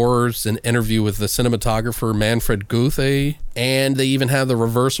Embracing the Horrors, an interview with the cinematographer Manfred Goethe, and they even had the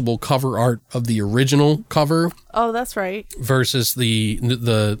reversible cover art of the original cover. Oh, that's right. Versus the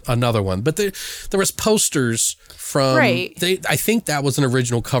another one. But there was posters from right. I think that was an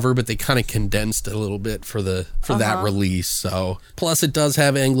original cover, but they kind of condensed it a little bit for that release. So plus it does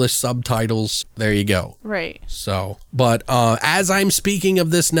have English subtitles. There you go. Right. So, but as I'm speaking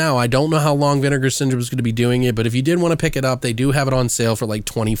of this now, I don't know how long Vinegar Syndrome is going to be doing it, but if you did want to pick it up, they do have it on sale for like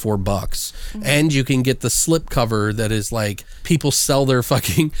 $24. Mm-hmm. And you can get the slip cover that is like, people sell their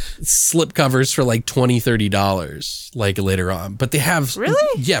fucking slip covers for like $20-$30 like later on. But they have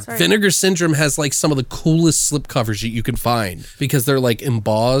really? Yeah, Sorry. Vinegar Syndrome has like some of the coolest slip covers that you can find because they're like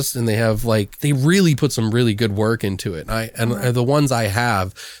embossed and they have like, they really put some really good work into it. And the ones I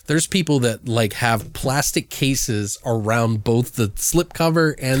have, there's people that like have plastic cases around both the slip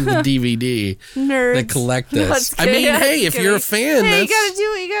cover and the DVD Nerds. that collect this. No, I mean, hey, if you're a fan, hey, you gotta do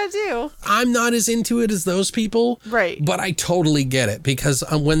what you gotta do. I'm not as into it as those people. Right. But I totally get it because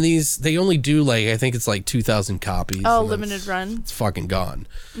when they only do like, I think it's like 2,000 copies. Oh, limited run. It's fucking gone.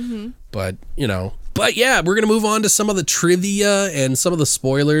 Mm-hmm. But, but yeah, we're going to move on to some of the trivia and some of the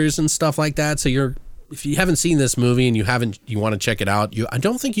spoilers and stuff like that. So if you haven't seen this movie and you want to check it out, I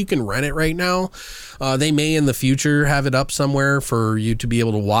don't think you can rent it right now. They may in the future have it up somewhere for you to be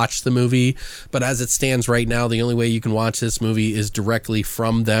able to watch the movie. But as it stands right now, the only way you can watch this movie is directly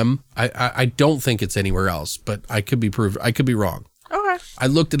from them. I don't think it's anywhere else, but I could be wrong. Okay. I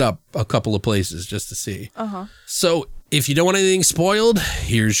looked it up a couple of places just to see. Uh-huh. So if you don't want anything spoiled,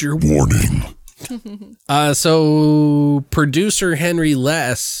 here's your warning. So producer Henry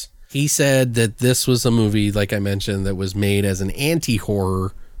Less, he said that this was a movie, like I mentioned, that was made as an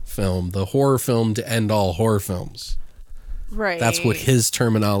anti-horror film, the horror film to end all horror films. Right. That's what his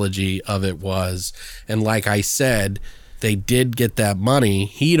terminology of it was. And like I said, they did get that money.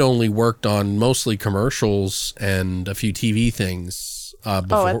 He'd only worked on mostly commercials and a few TV things.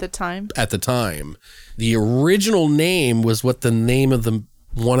 Before, at the time? At the time. The original name was what the name of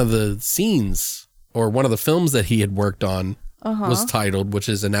one of the scenes or one of the films that he had worked on was titled, which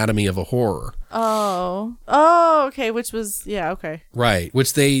is Anatomy of a Horror. Oh, okay. Which was, yeah, okay. Right.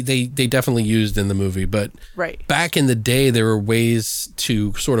 Which they definitely used in the movie. But right. Back in the day, there were ways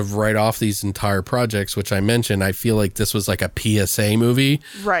to sort of write off these entire projects, which I mentioned. I feel like this was like a PSA movie.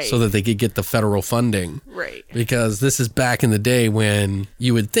 Right. So that they could get the federal funding. Right. Because this is back in the day when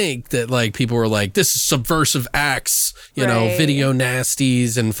you would think that like people were like, this is subversive acts, video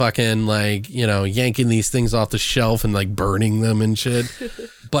nasties and fucking like, yanking these things off the shelf and like burning them and shit.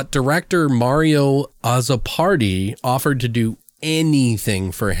 But director Mario Azzopardi offered to do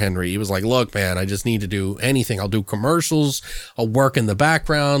anything for Henry. He was like, look, man, I just need to do anything. I'll do commercials. I'll work in the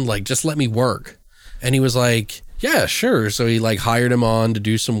background. Like, just let me work. And he was like, yeah, sure. So he like hired him on to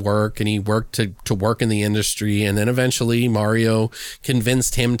do some work and he worked to work in the industry. And then eventually Mario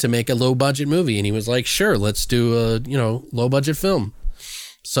convinced him to make a low budget movie. And he was like, sure, let's do a, low budget film.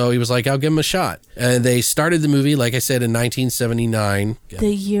 So he was like, I'll give him a shot. And they started the movie, like I said, in 1979. The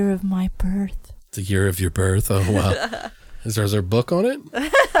year of my birth. The year of your birth? Oh, wow. Is there a book on it?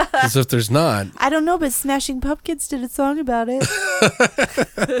 Because if there's not. I don't know, but Smashing Pumpkins did a song about it.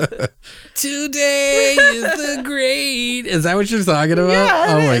 Today is the great. Is that what you're talking about? Yeah,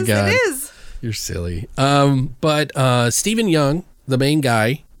 oh my God. It is. You're silly. But Stephen Young, the main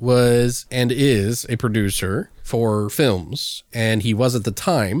guy, was and is a producer for films, and he was at the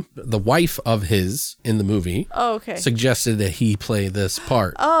time. The wife of his in the movie suggested that he play this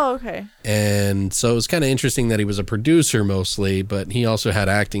part. Oh, okay. And so it was kind of interesting that he was a producer mostly, but he also had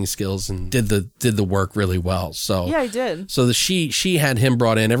acting skills and did the work really well. So yeah, he did. So she had him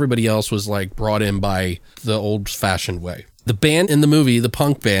brought in. Everybody else was like brought in by the old-fashioned way. The band in the movie, the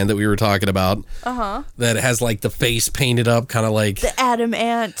punk band that we were talking about, that has like the face painted up, kind of like the Adam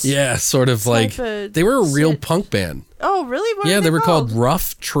Ant. Yeah, sort of like they were a real punk band. Oh, really? What yeah, they were called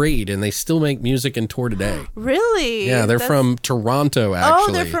Rough Trade, and they still make music and tour today. Really? Yeah, they're from Toronto, actually.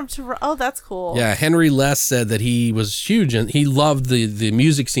 Oh, they're from Toronto. Oh, that's cool. Yeah, Henry Less said that he was huge, and he loved the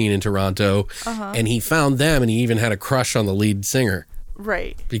music scene in Toronto, and he found them, and he even had a crush on the lead singer.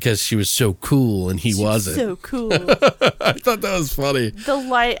 Right. Because she was so cool and he wasn't. So cool. I thought that was funny. The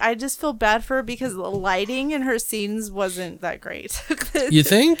light, I just feel bad for her because the lighting in her scenes wasn't that great. You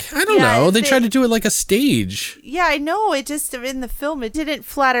think? I don't know. They tried to do it like a stage. Yeah, I know. It just, in the film, it didn't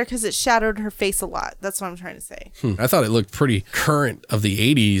flatter because it shadowed her face a lot. That's what I'm trying to say. I thought it looked pretty current of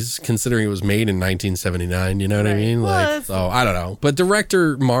the 80s, considering it was made in 1979. You know what I mean? Well, like, so I don't know. But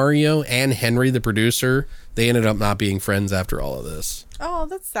director Mario and Henry, the producer, They ended up not being friends after all of this. Oh,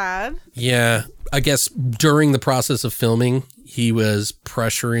 that's sad. Yeah. I guess during the process of filming, he was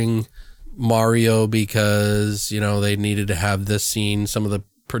pressuring Mario because, you know, they needed to have this scene. Some of the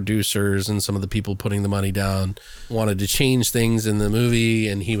producers and some of the people putting the money down wanted to change things in the movie,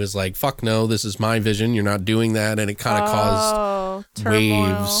 and he was like, fuck no, this is my vision, you're not doing that. And it kind of caused turmoil.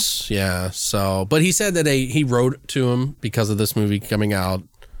 waves. Yeah. So, but he said that he wrote to him because of this movie coming out.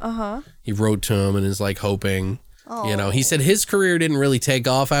 He wrote to him and is like hoping, you know, he said his career didn't really take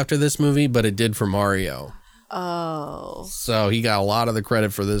off after this movie, but it did for Mario. So he got a lot of the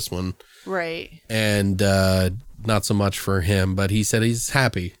credit for this one. Right. And not so much for him, but he said he's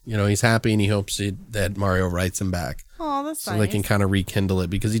happy. You know, he's happy and he hopes that Mario writes him back. Oh, that's so nice. They can kind of rekindle it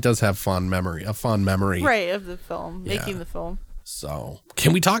because he does have a fond memory. Right, of the film, making the film. So,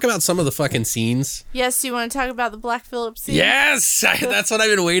 can we talk about some of the fucking scenes? Yes, you want to talk about the Black Phillip scene? Yes, that's what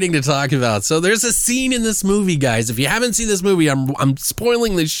I've been waiting to talk about. So there's a scene in this movie, guys. If you haven't seen this movie, I'm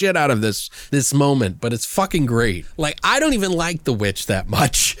spoiling the shit out of this moment, but it's fucking great. Like, I don't even like The Witch that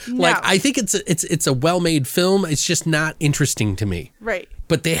much. No. Like, I think it's a well-made film. It's just not interesting to me. Right.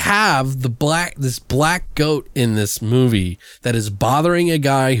 But they have this black goat in this movie that is bothering a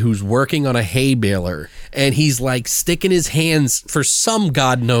guy who's working on a hay baler, and he's like sticking his hands for some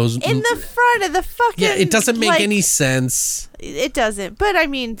God knows in the front of the fucking. Yeah, it doesn't make any sense. It doesn't. But I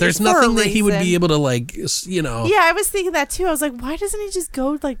mean, there's nothing that he would be able to, like, you know. Yeah, I was thinking that too. I was like, why doesn't he just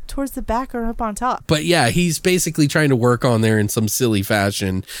go like towards the back or up on top? But yeah, he's basically trying to work on there in some silly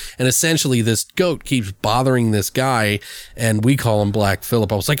fashion, and essentially this goat keeps bothering this guy, and we call him Black Phillip.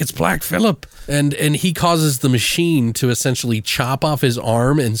 I was like, it's Black Phillip, and he causes the machine to essentially chop off his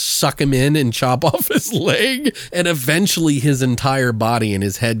arm and suck him in and chop off his leg, and eventually his entire body and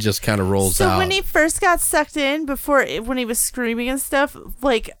his head just kind of rolls out. So when he first got sucked in, when he was screaming and stuff,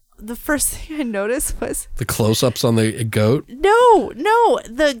 like, the first thing I noticed was the close-ups on the goat. No,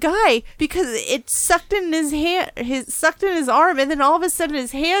 the guy, because it sucked in his hand, sucked in his arm, and then all of a sudden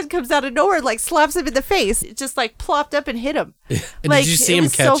his hand comes out of nowhere, like slaps him in the face. It just like plopped up and hit him. And like, did you see him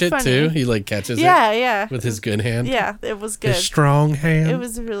catch it too? He like catches it. Yeah, with his good hand. Yeah, it was good. His strong hand. It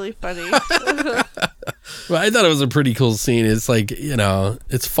was really funny. Well, I thought it was a pretty cool scene. It's like, you know,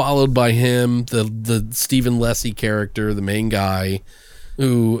 it's followed by him, the Stephen Leslie character, the main guy,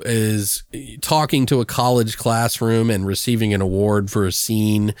 who is talking to a college classroom and receiving an award for a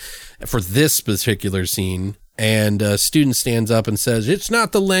scene, for this particular scene. And a student stands up and says, "It's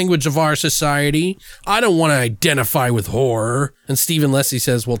not the language of our society. I don't want to identify with horror." And Stephen Leslie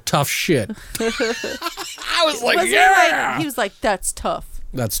says, "Well, tough shit." I was like, yeah. He was like, "That's tough.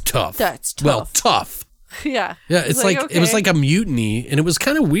 That's tough. That's tough. Well, tough." Yeah. Yeah, it's like okay. It was like a mutiny, and it was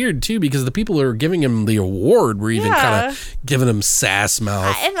kind of weird too because the people who were giving him the award were even kind of giving him sass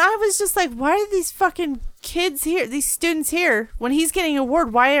mouth. And I was just like, why are these fucking kids here, these students here, when he's getting an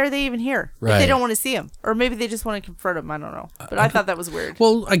award? Why are they even here? Right. If they don't want to see him, or maybe they just want to confront him. I don't know, but I thought that was weird.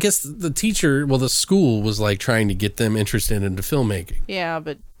 Well, I guess the school was like trying to get them interested into filmmaking. Yeah,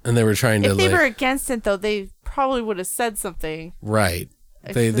 but and they were trying to. If they were against it, though, they probably would have said something. Right.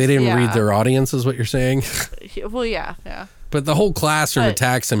 They didn't read their audience, is what you're saying? Well, yeah. But the whole classroom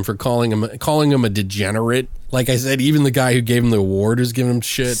attacks him for calling him a degenerate. Like I said, even the guy who gave him the award is giving him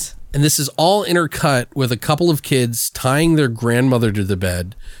shit. And this is all intercut with a couple of kids tying their grandmother to the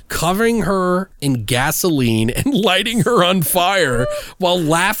bed, covering her in gasoline and lighting her on fire while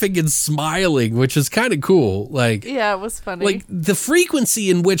laughing and smiling, which is kind of cool. Like, yeah, it was funny. Like the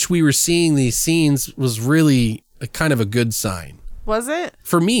frequency in which we were seeing these scenes was really kind of a good sign. Was it?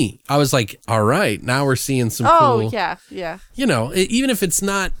 For me, I was like, all right, now we're seeing some cool. Oh, yeah. You know, even if it's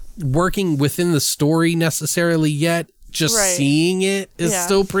not working within the story necessarily yet, just seeing it is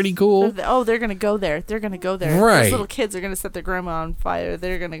still pretty cool. They're going to go there. They're going to go there. Right. Those little kids are going to set their grandma on fire.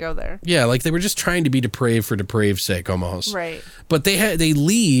 They're going to go there. Yeah, like they were just trying to be depraved for depraved's sake almost. Right. But they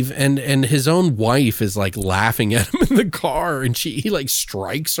leave and his own wife is like laughing at him in the car and he like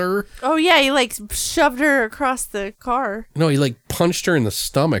strikes her. Oh yeah, he like shoved her across the car. No, he like punched her in the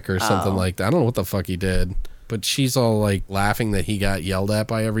stomach or something like that. I don't know what the fuck he did. But she's all like laughing that he got yelled at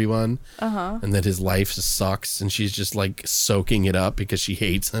by everyone and that his life sucks. And she's just like soaking it up because she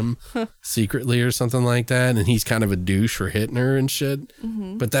hates him secretly or something like that. And he's kind of a douche for hitting her and shit.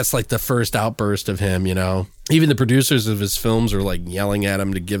 Mm-hmm. But that's like the first outburst of him, you know. Even the producers of his films are like yelling at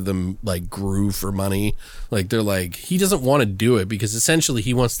him to give them like groove for money. Like they're like, he doesn't want to do it because essentially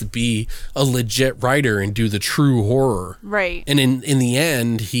he wants to be a legit writer and do the true horror. Right. And in the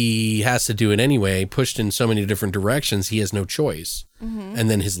end, he has to do it anyway, pushed in so many different directions, he has no choice. and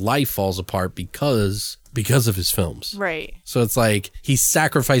then his life falls apart because of his films. Right. So it's like he's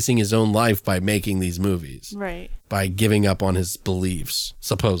sacrificing his own life by making these movies. Right. By giving up on his beliefs,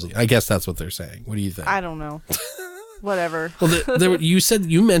 supposedly. I guess that's what they're saying. What do you think? I don't know. Whatever. Well,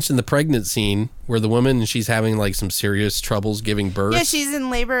 you mentioned the pregnant scene where the woman, she's having like some serious troubles giving birth. Yeah, she's in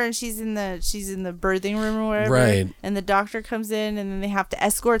labor and she's in the birthing room or whatever. Right. And the doctor comes in and then they have to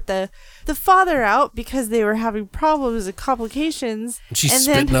escort the father out because they were having problems and complications. She's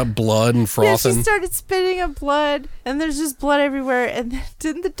spitting up blood and frothing. Yeah, she started spitting up blood and there's just blood everywhere. And then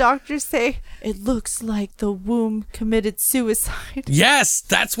didn't the doctor say, it looks like the womb committed suicide? Yes,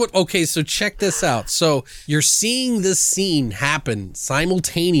 that's what. Okay, so check this out. So you're seeing this scene happen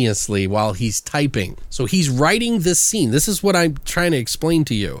simultaneously while he's typing. So he's writing this scene. This is what I'm trying to explain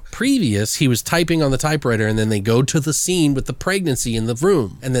to you. Previous, he was typing on the typewriter and then they go to the scene with the pregnancy in the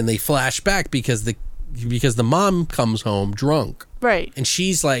room. And then they flash back because the mom comes home drunk. Right. And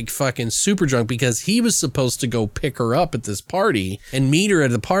she's like fucking super drunk because he was supposed to go pick her up at this party and meet her at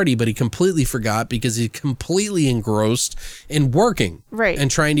the party, but he completely forgot because he's completely engrossed in working. Right.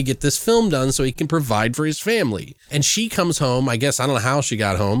 And trying to get this film done so he can provide for his family. And she comes home, I guess, I don't know how she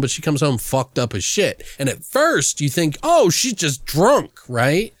got home, but she comes home fucked up as shit. And at first you think, oh, she's just drunk,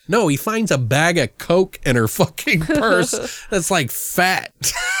 right? No, he finds a bag of Coke in her fucking purse that's like fat.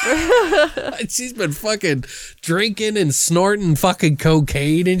 She's been fucking drinking and snorting fucking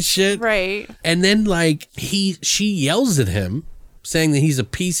cocaine and shit. Right. And then like she yells at him saying that he's a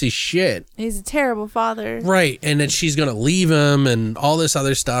piece of shit. He's a terrible father. Right. And that she's going to leave him and all this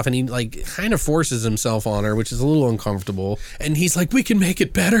other stuff. And he like kind of forces himself on her, which is a little uncomfortable. And he's like, we can make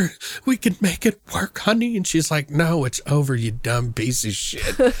it better. We can make it work, honey. And she's like, no, it's over, you dumb piece of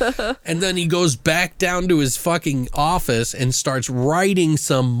shit. And then he goes back down to his fucking office and starts writing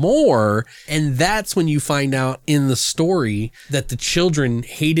some more. And that's when you find out in the story that the children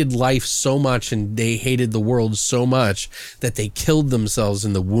hated life so much and they hated the world so much that they killed themselves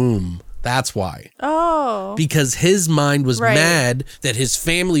in the womb. That's why. Oh. Because his mind was mad that his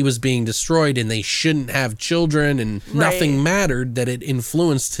family was being destroyed and they shouldn't have children and nothing mattered, that it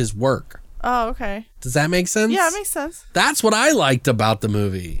influenced his work. Oh, okay. Does that make sense? Yeah, it makes sense. That's what I liked about the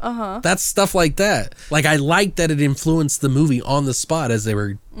movie. Uh-huh. That's stuff like that. Like I liked that it influenced the movie on the spot as they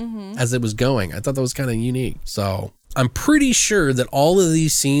were as it was going. I thought that was kind of unique. So I'm pretty sure that all of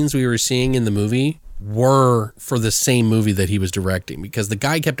these scenes we were seeing in the movie were for the same movie that he was directing, because the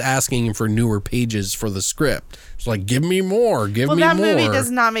guy kept asking him for newer pages for the script. It's like, give me more, give me more. Well, that movie does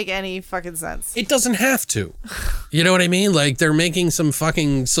not make any fucking sense. It doesn't have to. You know what I mean? Like, they're making some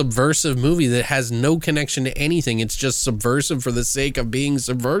fucking subversive movie that has no connection to anything. It's just subversive for the sake of being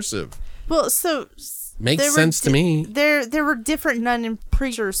subversive. Well, so... Makes sense to me. There were different nun and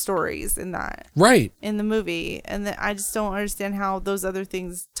preacher stories in that. Right. In the movie. And I just don't understand how those other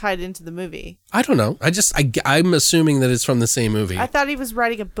things tied into the movie. I don't know. I'm assuming that it's from the same movie. I thought he was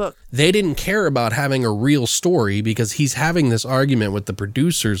writing a book. They didn't care about having a real story because he's having this argument with the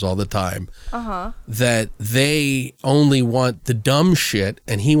producers all the time. Uh-huh. That they only want the dumb shit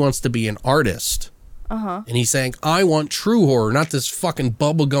and he wants to be an artist. Uh-huh. And he's saying, I want true horror, not this fucking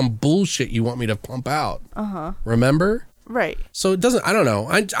bubblegum bullshit you want me to pump out. Uh-huh. Remember? Right. So it doesn't, I don't know.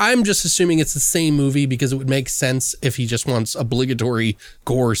 I'm just assuming it's the same movie because it would make sense if he just wants obligatory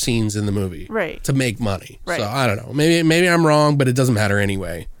gore scenes in the movie. Right. To make money. Right. So I don't know. Maybe I'm wrong, but it doesn't matter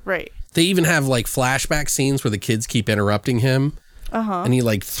anyway. Right. They even have like flashback scenes where the kids keep interrupting him. Uh-huh. And he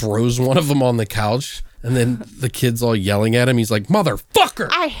like throws one of them on the couch. And then the kid's all yelling at him. He's like, motherfucker!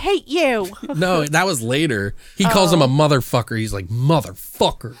 I hate you! No, that was later. He calls him a motherfucker. He's like,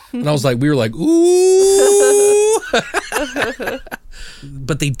 motherfucker. And I was like, we were like, ooh!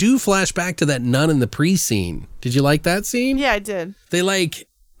 But they do flash back to that nun in the priest scene. Did you like that scene? Yeah, I did. They like,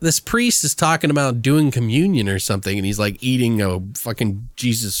 this priest is talking about doing communion or something. And he's like eating a fucking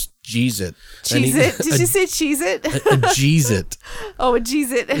Cheez-It. Cheez-It? Did you say Cheez-It? A Cheez-It. Oh, a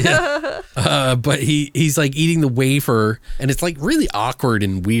Cheez-It. Yeah. But he's like eating the wafer and it's like really awkward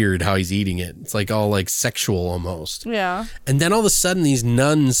and weird how he's eating it. It's like all like sexual almost. Yeah. And then all of a sudden these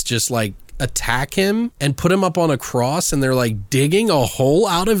nuns just like attack him and put him up on a cross and they're like digging a hole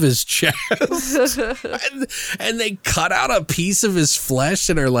out of his chest. and they cut out a piece of his flesh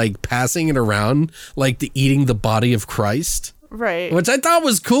and are like passing it around like eating the body of Christ. Right. Which I thought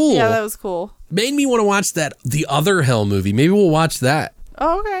was cool. Yeah, that was cool. Made me want to watch the other Hell movie. Maybe we'll watch that.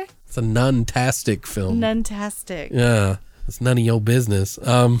 Oh, okay. It's a nun-tastic film. Nun-tastic. Yeah. It's none of your business.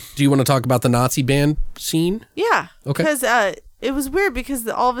 Do you want to talk about the Nazi band scene? Yeah. Okay. Because it was weird because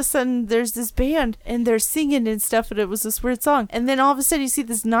all of a sudden there's this band and they're singing and stuff, and it was this weird song. And then all of a sudden you see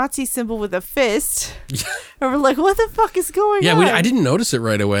this Nazi symbol with a fist. And we're like, what the fuck is going on? Yeah, I didn't notice it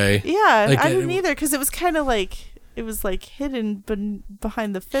right away. Yeah, like, I didn't either, because it was kind of like, it was like hidden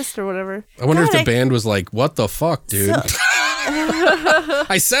behind the fist or whatever. I wonder if the band was like, what the fuck, dude?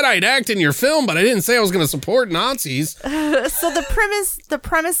 I said I'd act in your film, but I didn't say I was going to support Nazis. So the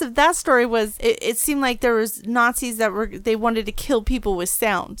premise of that story was it seemed like there was Nazis they wanted to kill people with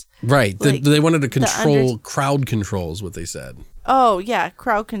sound. Right. Like, they wanted to control crowd control is what they said. Oh, yeah,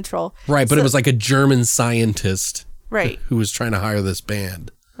 crowd control. Right, but it was like a German scientist who was trying to hire this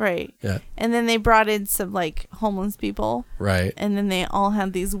band. Right. Yeah. And then they brought in some like homeless people. Right. And then they all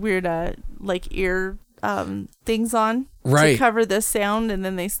had these weird like ear things on to cover the sound, and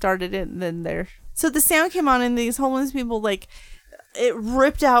then they started it, and then so the sound came on, and these homeless people, like, it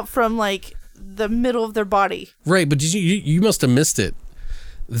ripped out from like the middle of their body. Right, but you must have missed it.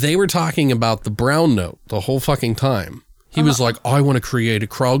 They were talking about the brown note the whole fucking time. He was like, I want to create a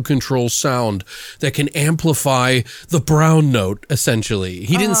crowd control sound that can amplify the brown note, essentially.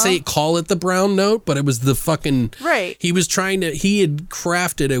 He didn't call it the brown note, but it was the fucking... Right. He had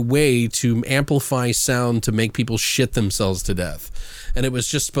crafted a way to amplify sound to make people shit themselves to death. And it was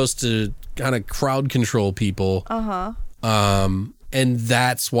just supposed to kind of crowd control people. And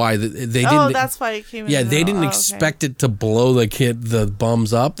that's why they didn't... Oh, that's why it came in. Yeah, they didn't expect it to blow the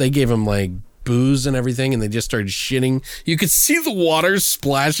bums up. They gave them, like, booze and everything, and they just started shitting. You could see the water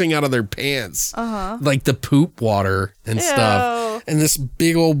splashing out of their pants, like the poop water and stuff. And this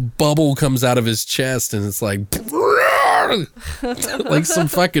big old bubble comes out of his chest, and it's like like some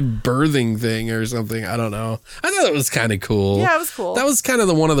fucking birthing thing or something. I don't know. I thought it was kind of cool. Yeah, it was cool. That was kind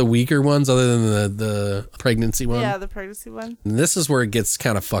of one of the weaker ones, other than the pregnancy one. Yeah, the pregnancy one. And this is where it gets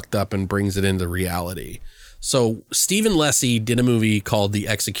kind of fucked up and brings it into reality. So Stephen Lessie did a movie called The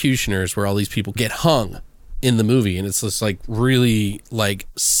Executioners, where all these people get hung in the movie. And it's this like really like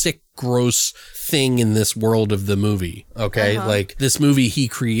sick, gross thing in this world of the movie. Okay. Like this movie he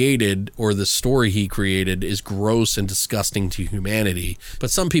created, or the story he created, is gross and disgusting to humanity.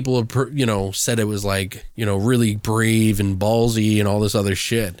 But some people have, said it was like, really brave and ballsy and all this other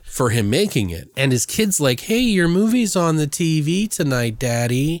shit for him making it. And his kid's like, hey, your movie's on the TV tonight,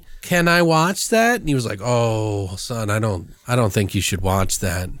 Daddy. Can I watch that? And he was like, oh, son, I don't think you should watch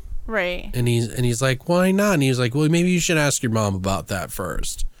that. Right. And he's like, why not? And he was like, well, maybe you should ask your mom about that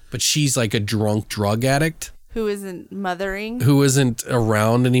first. But she's like a drunk drug addict. Who isn't mothering. Who isn't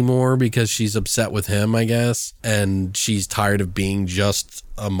around anymore because she's upset with him, I guess. And she's tired of being just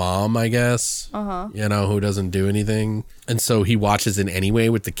a mom, I guess. Who doesn't do anything. And so he watches it anyway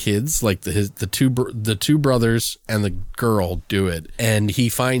with the kids, like the two brothers and the girl do it. And he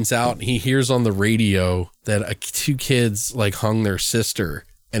finds out, he hears on the radio that two kids like hung their sister,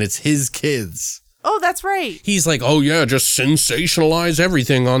 and it's his kids. Oh, that's right. He's like, oh yeah, just sensationalize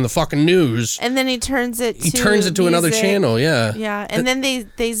everything on the fucking news. And then he turns it to another channel, yeah. Yeah, and then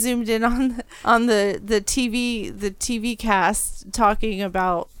they zoomed in on the TV cast talking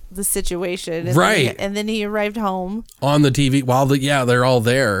about the situation. And and then he arrived home on the TV while they're all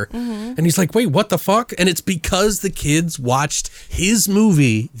there. And he's like, wait, what the fuck? And it's because the kids watched his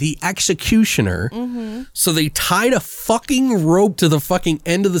movie, The Executioner. So they tied a fucking rope to the fucking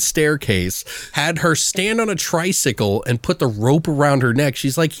end of the staircase, had her stand on a tricycle and put the rope around her neck.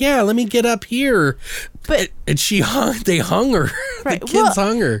 She's like, yeah, let me get up here. And they hung her. Right. The kids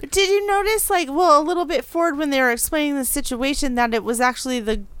hung her. Did you notice, a little bit forward when they were explaining the situation, that it was actually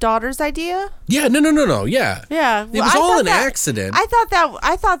the daughter's idea? Yeah, no, yeah. Yeah. It was all an accident. I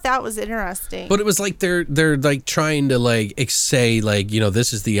thought that was interesting. But it was like they're like trying to say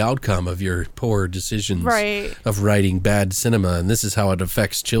this is the outcome of your poor decisions of writing bad cinema, and this is how it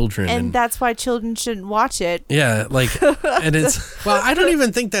affects children. And that's why children shouldn't watch it. Yeah, and it's I don't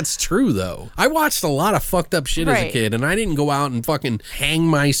even think that's true though. I watched a lot of fucked up shit as a kid, and I didn't go out and fucking hang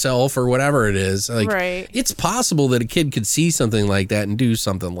myself or whatever it is. It's possible that a kid could see something like that and do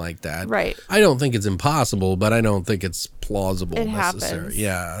something like that. Right. I don't think it's impossible, but I don't think it's plausible necessarily.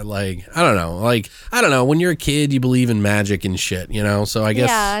 Yeah, I don't know. When you're a kid, you believe in magic and shit, so I guess.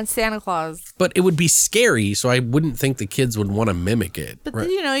 Yeah, and Santa Claus. But it would be scary, so I wouldn't think the kids would want to mimic it. But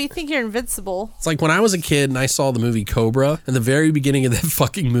you think you're invincible. It's like when I was a kid and I saw the movie Cobra, in the very beginning of that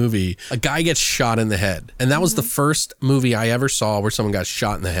fucking movie, a guy gets shot in the head. And that was the first movie I ever saw where someone got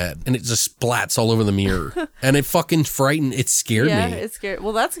shot in the head. And it just splats all over the mirror. And it fucking it scared me. Yeah, it scared.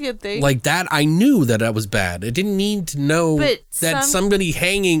 Well, that's a good thing. Like that, I knew that was bad. I didn't need to know that somebody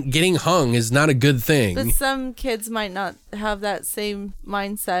getting hung is not a good thing. But some kids might not have that same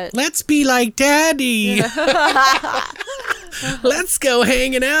mindset. Let's be like Daddy. Let's go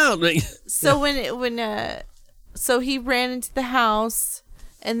hanging out. So so he ran into the house,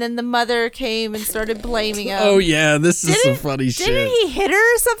 and then the mother came and started blaming him. Oh yeah, this is some funny shit. Didn't he hit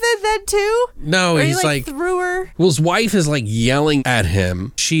her or something then too? No, or he's he, like threw her. Well, his wife is like yelling at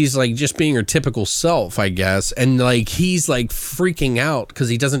him. She's like just being her typical self, I guess. And like he's like freaking out because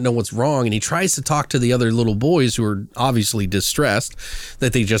he doesn't know what's wrong. And he tries to talk to the other little boys who are obviously distressed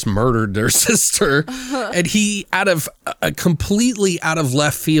that they just murdered their sister. And he completely out of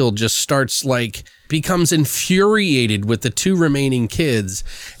left field just starts like becomes infuriated with the two remaining kids,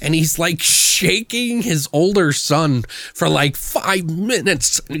 and he's like shaking his older son for like 5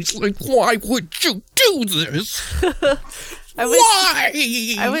 minutes, and he's like, why would you do this? Why?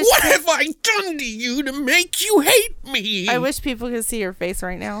 What have I done to you to make you hate me? I wish people could see your face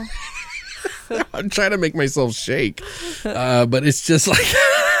right now. I'm trying to make myself shake, but it's just like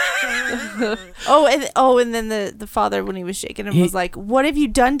and then the father, when he was shaking him, was like, what have you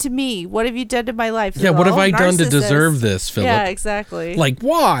done to me? What have you done to my life? Yeah, what have I done to deserve this, Philip? Yeah, exactly. Like,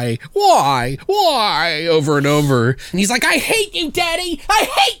 why, over and over. And he's like, I hate you, Daddy. I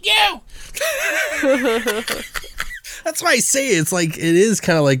hate you. That's why I say it is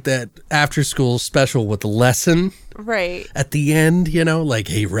kind of like that after school special with the lesson. Right. At the end, like,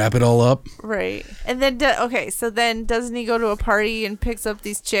 hey, wrap it all up. Right. And then, so then doesn't he go to a party and picks up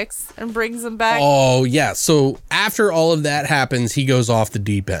these chicks and brings them back? Oh, yeah. So after all of that happens, he goes off the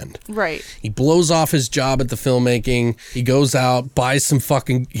deep end. Right. He blows off his job at the filmmaking. He goes out, buys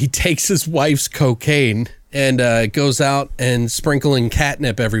he takes his wife's cocaine and goes out and sprinkling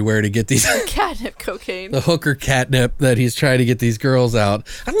catnip everywhere to get these catnip cocaine, the hooker catnip that he's trying to get these girls out.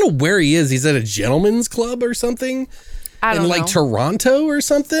 I don't know where he is. He's at a gentleman's club or something. I don't know. In like Toronto or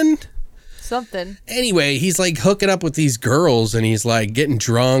something. Anyway, he's like hooking up with these girls and he's like getting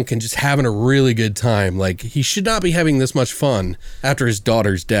drunk and just having a really good time. Like, he should not be having this much fun after his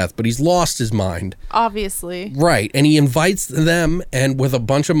daughter's death, but he's lost his mind. Obviously. Right. And he invites them and with a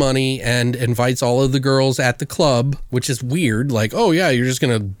bunch of money and invites all of the girls at the club, which is weird. Like, oh yeah, you're just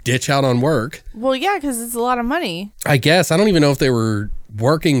going to ditch out on work. Well, yeah, because it's a lot of money. I guess. I don't even know if they were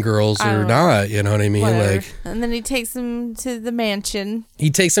working girls or not, you know what I mean? Whatever. Like, and then he takes them to the mansion. He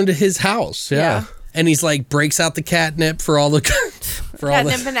takes them to his house, yeah. And he's like breaks out the catnip for all the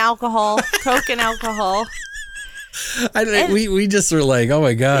catnip and alcohol, coke and alcohol. We just were like, oh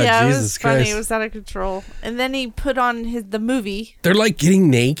my god, yeah, Jesus it was Christ. Funny. It was out of control. And then he put on the movie. They're like getting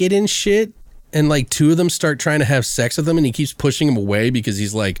naked and shit. And like two of them start trying to have sex with him and he keeps pushing him away because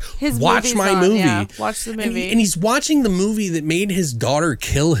he's like, watch my movie. Yeah, watch the movie. And he's watching the movie that made his daughter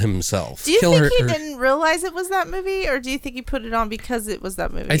kill himself. Do you think he didn't realize it was that movie, or do you think he put it on because it was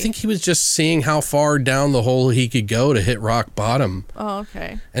that movie? I think he was just seeing how far down the hole he could go to hit rock bottom. Oh,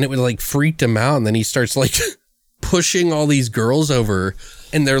 okay. And it would like freaked him out, and then he starts like pushing all these girls over.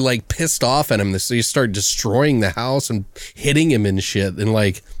 And they're like pissed off at him. So you start destroying the house and hitting him and shit. And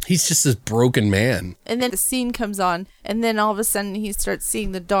like, he's just this broken man. And then the scene comes on. And then all of a sudden he starts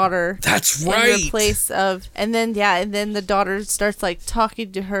seeing the daughter. That's right. In replace of, and then the daughter starts like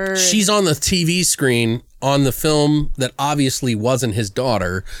talking to her. She's on the TV screen on the film that obviously wasn't his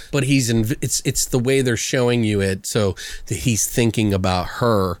daughter, but it's the way they're showing you it. So that he's thinking about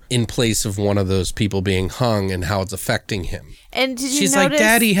her in place of one of those people being hung and how it's affecting him. And did you She's notice, like,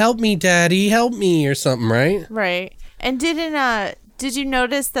 Daddy, help me, or something, right? Right. And did you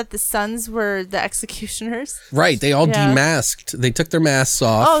notice that the sons were the executioners? Right. They all demasked. They took their masks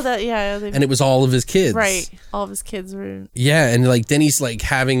off. Oh, and it was all of his kids. Right. All of his kids were. Yeah. And like, then he's like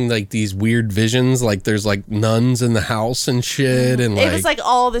having like these weird visions. Like there's like nuns in the house and shit. And like, it was like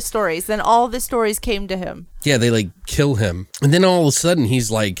all the stories. Then all the stories came to him. Yeah. They like kill him. And then all of a sudden he's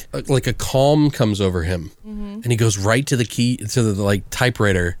like a calm comes over him. Mm-hmm. And he goes right to the like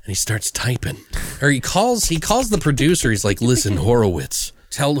typewriter and he starts typing. Or he calls the producer. He's like, listen, Horowitz,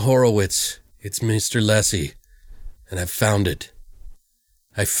 tell Horowitz it's Mr. Lessie and I found it.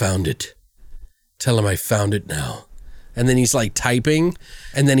 Tell him I found it now. And then he's like typing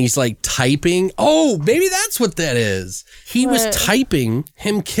Oh, maybe that's what that is. He was typing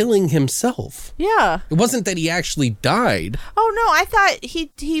him killing himself. Yeah. It wasn't that he actually died. Oh no, I thought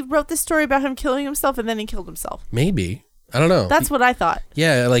he wrote the story about him killing himself and then he killed himself. Maybe. I don't know. That's what I thought.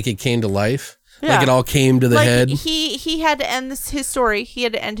 Yeah, like it came to life. Yeah. Like it all came to the head. He had to end his story. He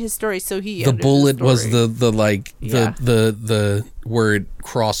had to end his story, so he. The bullet was the where it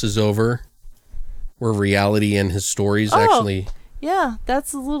crosses over, where reality and his stories actually. Yeah,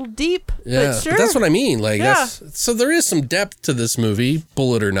 that's a little deep. Yeah, but sure. But that's what I mean. Like yeah. So there is some depth to this movie,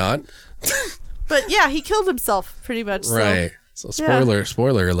 bullet or not. But yeah, he killed himself pretty much. Right. So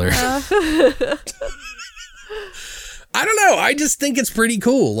spoiler alert. I don't know. I just think it's pretty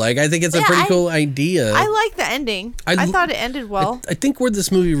cool. Like, I think it's a pretty cool idea. I like the ending. I thought it ended well. I think where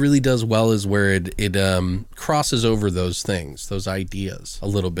this movie really does well is where it crosses over those things, those ideas a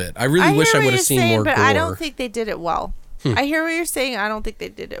little bit. I really wish I would have seen more gore. But I don't think they did it well. I hear what you're saying. I don't think they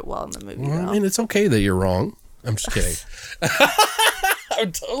did it well in the movie. Well, I mean, it's okay that you're wrong. I'm just kidding.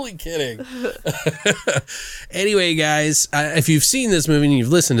 I'm totally kidding. Anyway, guys, if you've seen this movie and you've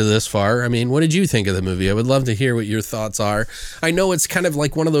listened to this far, I mean, what did you think of the movie? I would love to hear what your thoughts are. I know it's kind of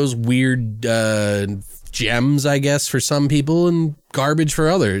like one of those weird gems, I guess, for some people and garbage for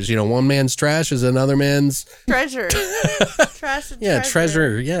others. You know, one man's trash is another man's treasure. Trash and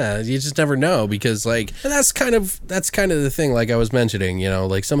treasure. Yeah, you just never know, because like that's kind of the thing, like I was mentioning, you know,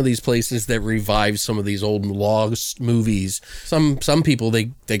 like some of these places that revive some of these old lost movies. Some people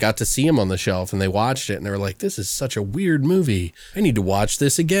they got to see them on the shelf and they watched it and they were like, this is such a weird movie. I need to watch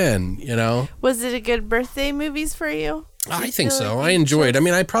this again, you know? Was it a good birthday movies for you? I think so. I enjoyed. I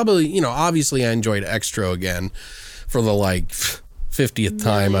mean, I probably, you know, obviously I enjoyed Extra again for the like 50th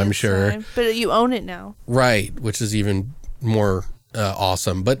time, I'm sure. But you own it now. Right, which is even more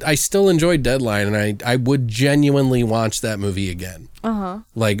awesome. But I still enjoyed Deadline, and I would genuinely watch that movie again.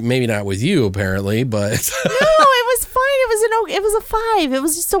 Like, maybe not with you, apparently, but... No, it was fine. It was a 5. It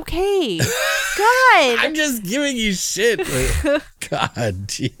was just okay. God. I'm just giving you shit. Like, God,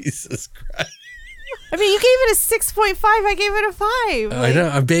 Jesus Christ. I mean, you gave it a 6.5. I gave it a 5. Like,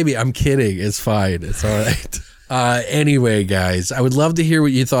 I know, baby. I'm kidding. It's fine. It's all right. Anyway, guys, I would love to hear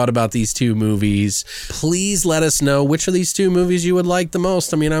what you thought about these two movies. Please let us know which of these two movies you would like the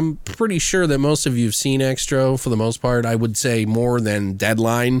most. I mean, I'm pretty sure that most of you have seen Extra for the most part. I would say more than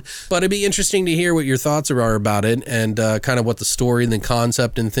Deadline, but it'd be interesting to hear what your thoughts are about it and kind of what the story and the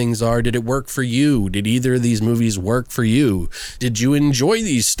concept and things are. Did it work for you? Did either of these movies work for you? Did you enjoy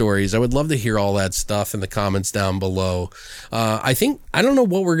these stories? I would love to hear all that stuff in the comments down below. I don't know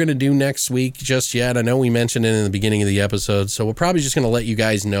what we're going to do next week just yet. I know we mentioned it in the beginning of the episode, so we're probably just going to let you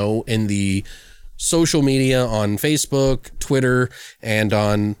guys know in the social media on Facebook, Twitter, and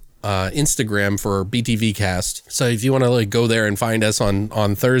on Instagram for BTV Cast. So if you want to like go there and find us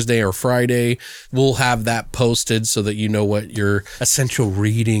on Thursday or Friday, we'll have that posted so that you know what your essential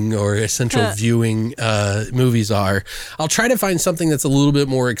reading or essential viewing movies are. I'll try to find something that's a little bit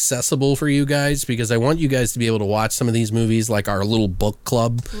more accessible for you guys, because I want you guys to be able to watch some of these movies, like our little book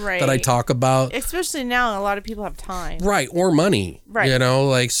club that I talk about. Especially now, a lot of people have time. Right, or money. Right. You know,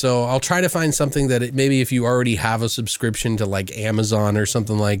 like, so I'll try to find something that maybe if you already have a subscription to like Amazon or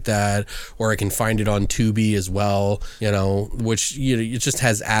something like that, or I can find it on Tubi as well, you know, which, you know, it just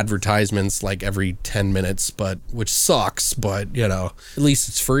has advertisements like every 10 minutes, but which sucks, but you know, at least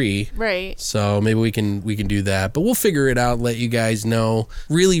it's free. Right. So maybe we can do that, but we'll figure it out, let you guys know.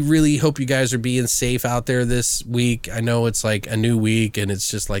 Really, really hope you guys are being safe out there this week. I know it's like a new week and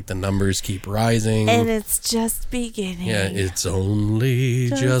it's just like the numbers keep rising. And it's just beginning. Yeah, it's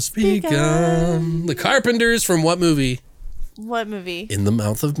only just begun. The Carpenters from what movie? What movie? In the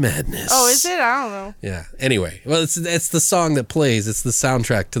Mouth of Madness. Oh, is it? I don't know. Yeah. Anyway, well, it's the song that plays. It's the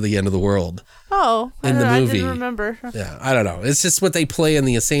soundtrack to The End of the World. Oh, in the movie. I didn't remember. Yeah, I don't know. It's just what they play in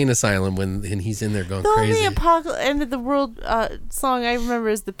the insane asylum when he's in there going crazy. The only End of the World song I remember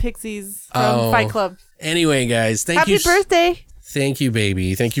is the Pixies from Fight Club. Anyway, guys, Happy birthday. Thank you,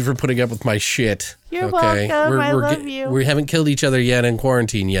 baby. Thank you for putting up with my shit. You're welcome. I love you. We haven't killed each other yet in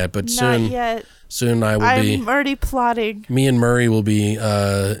quarantine yet, but soon. Not yet. Soon I'm already plotting. Me and Murray will be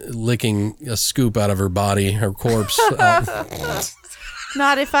licking a scoop out of her body, her corpse.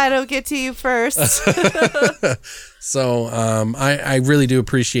 Not if I don't get to you first. So I really do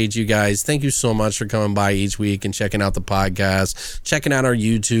appreciate you guys. Thank you so much for coming by each week and checking out the podcast, checking out our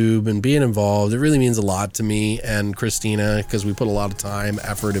YouTube and being involved. It really means a lot to me and Christina, because we put a lot of time,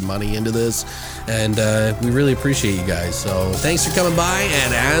 effort, and money into this. And we really appreciate you guys. So thanks for coming by.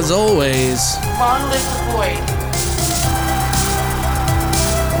 And as always, long live the void.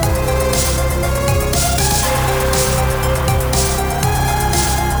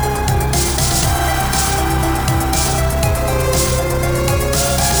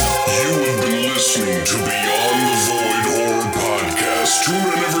 To Beyond the Void Horror Podcast. Tune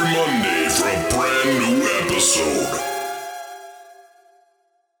in every Monday for a brand new episode.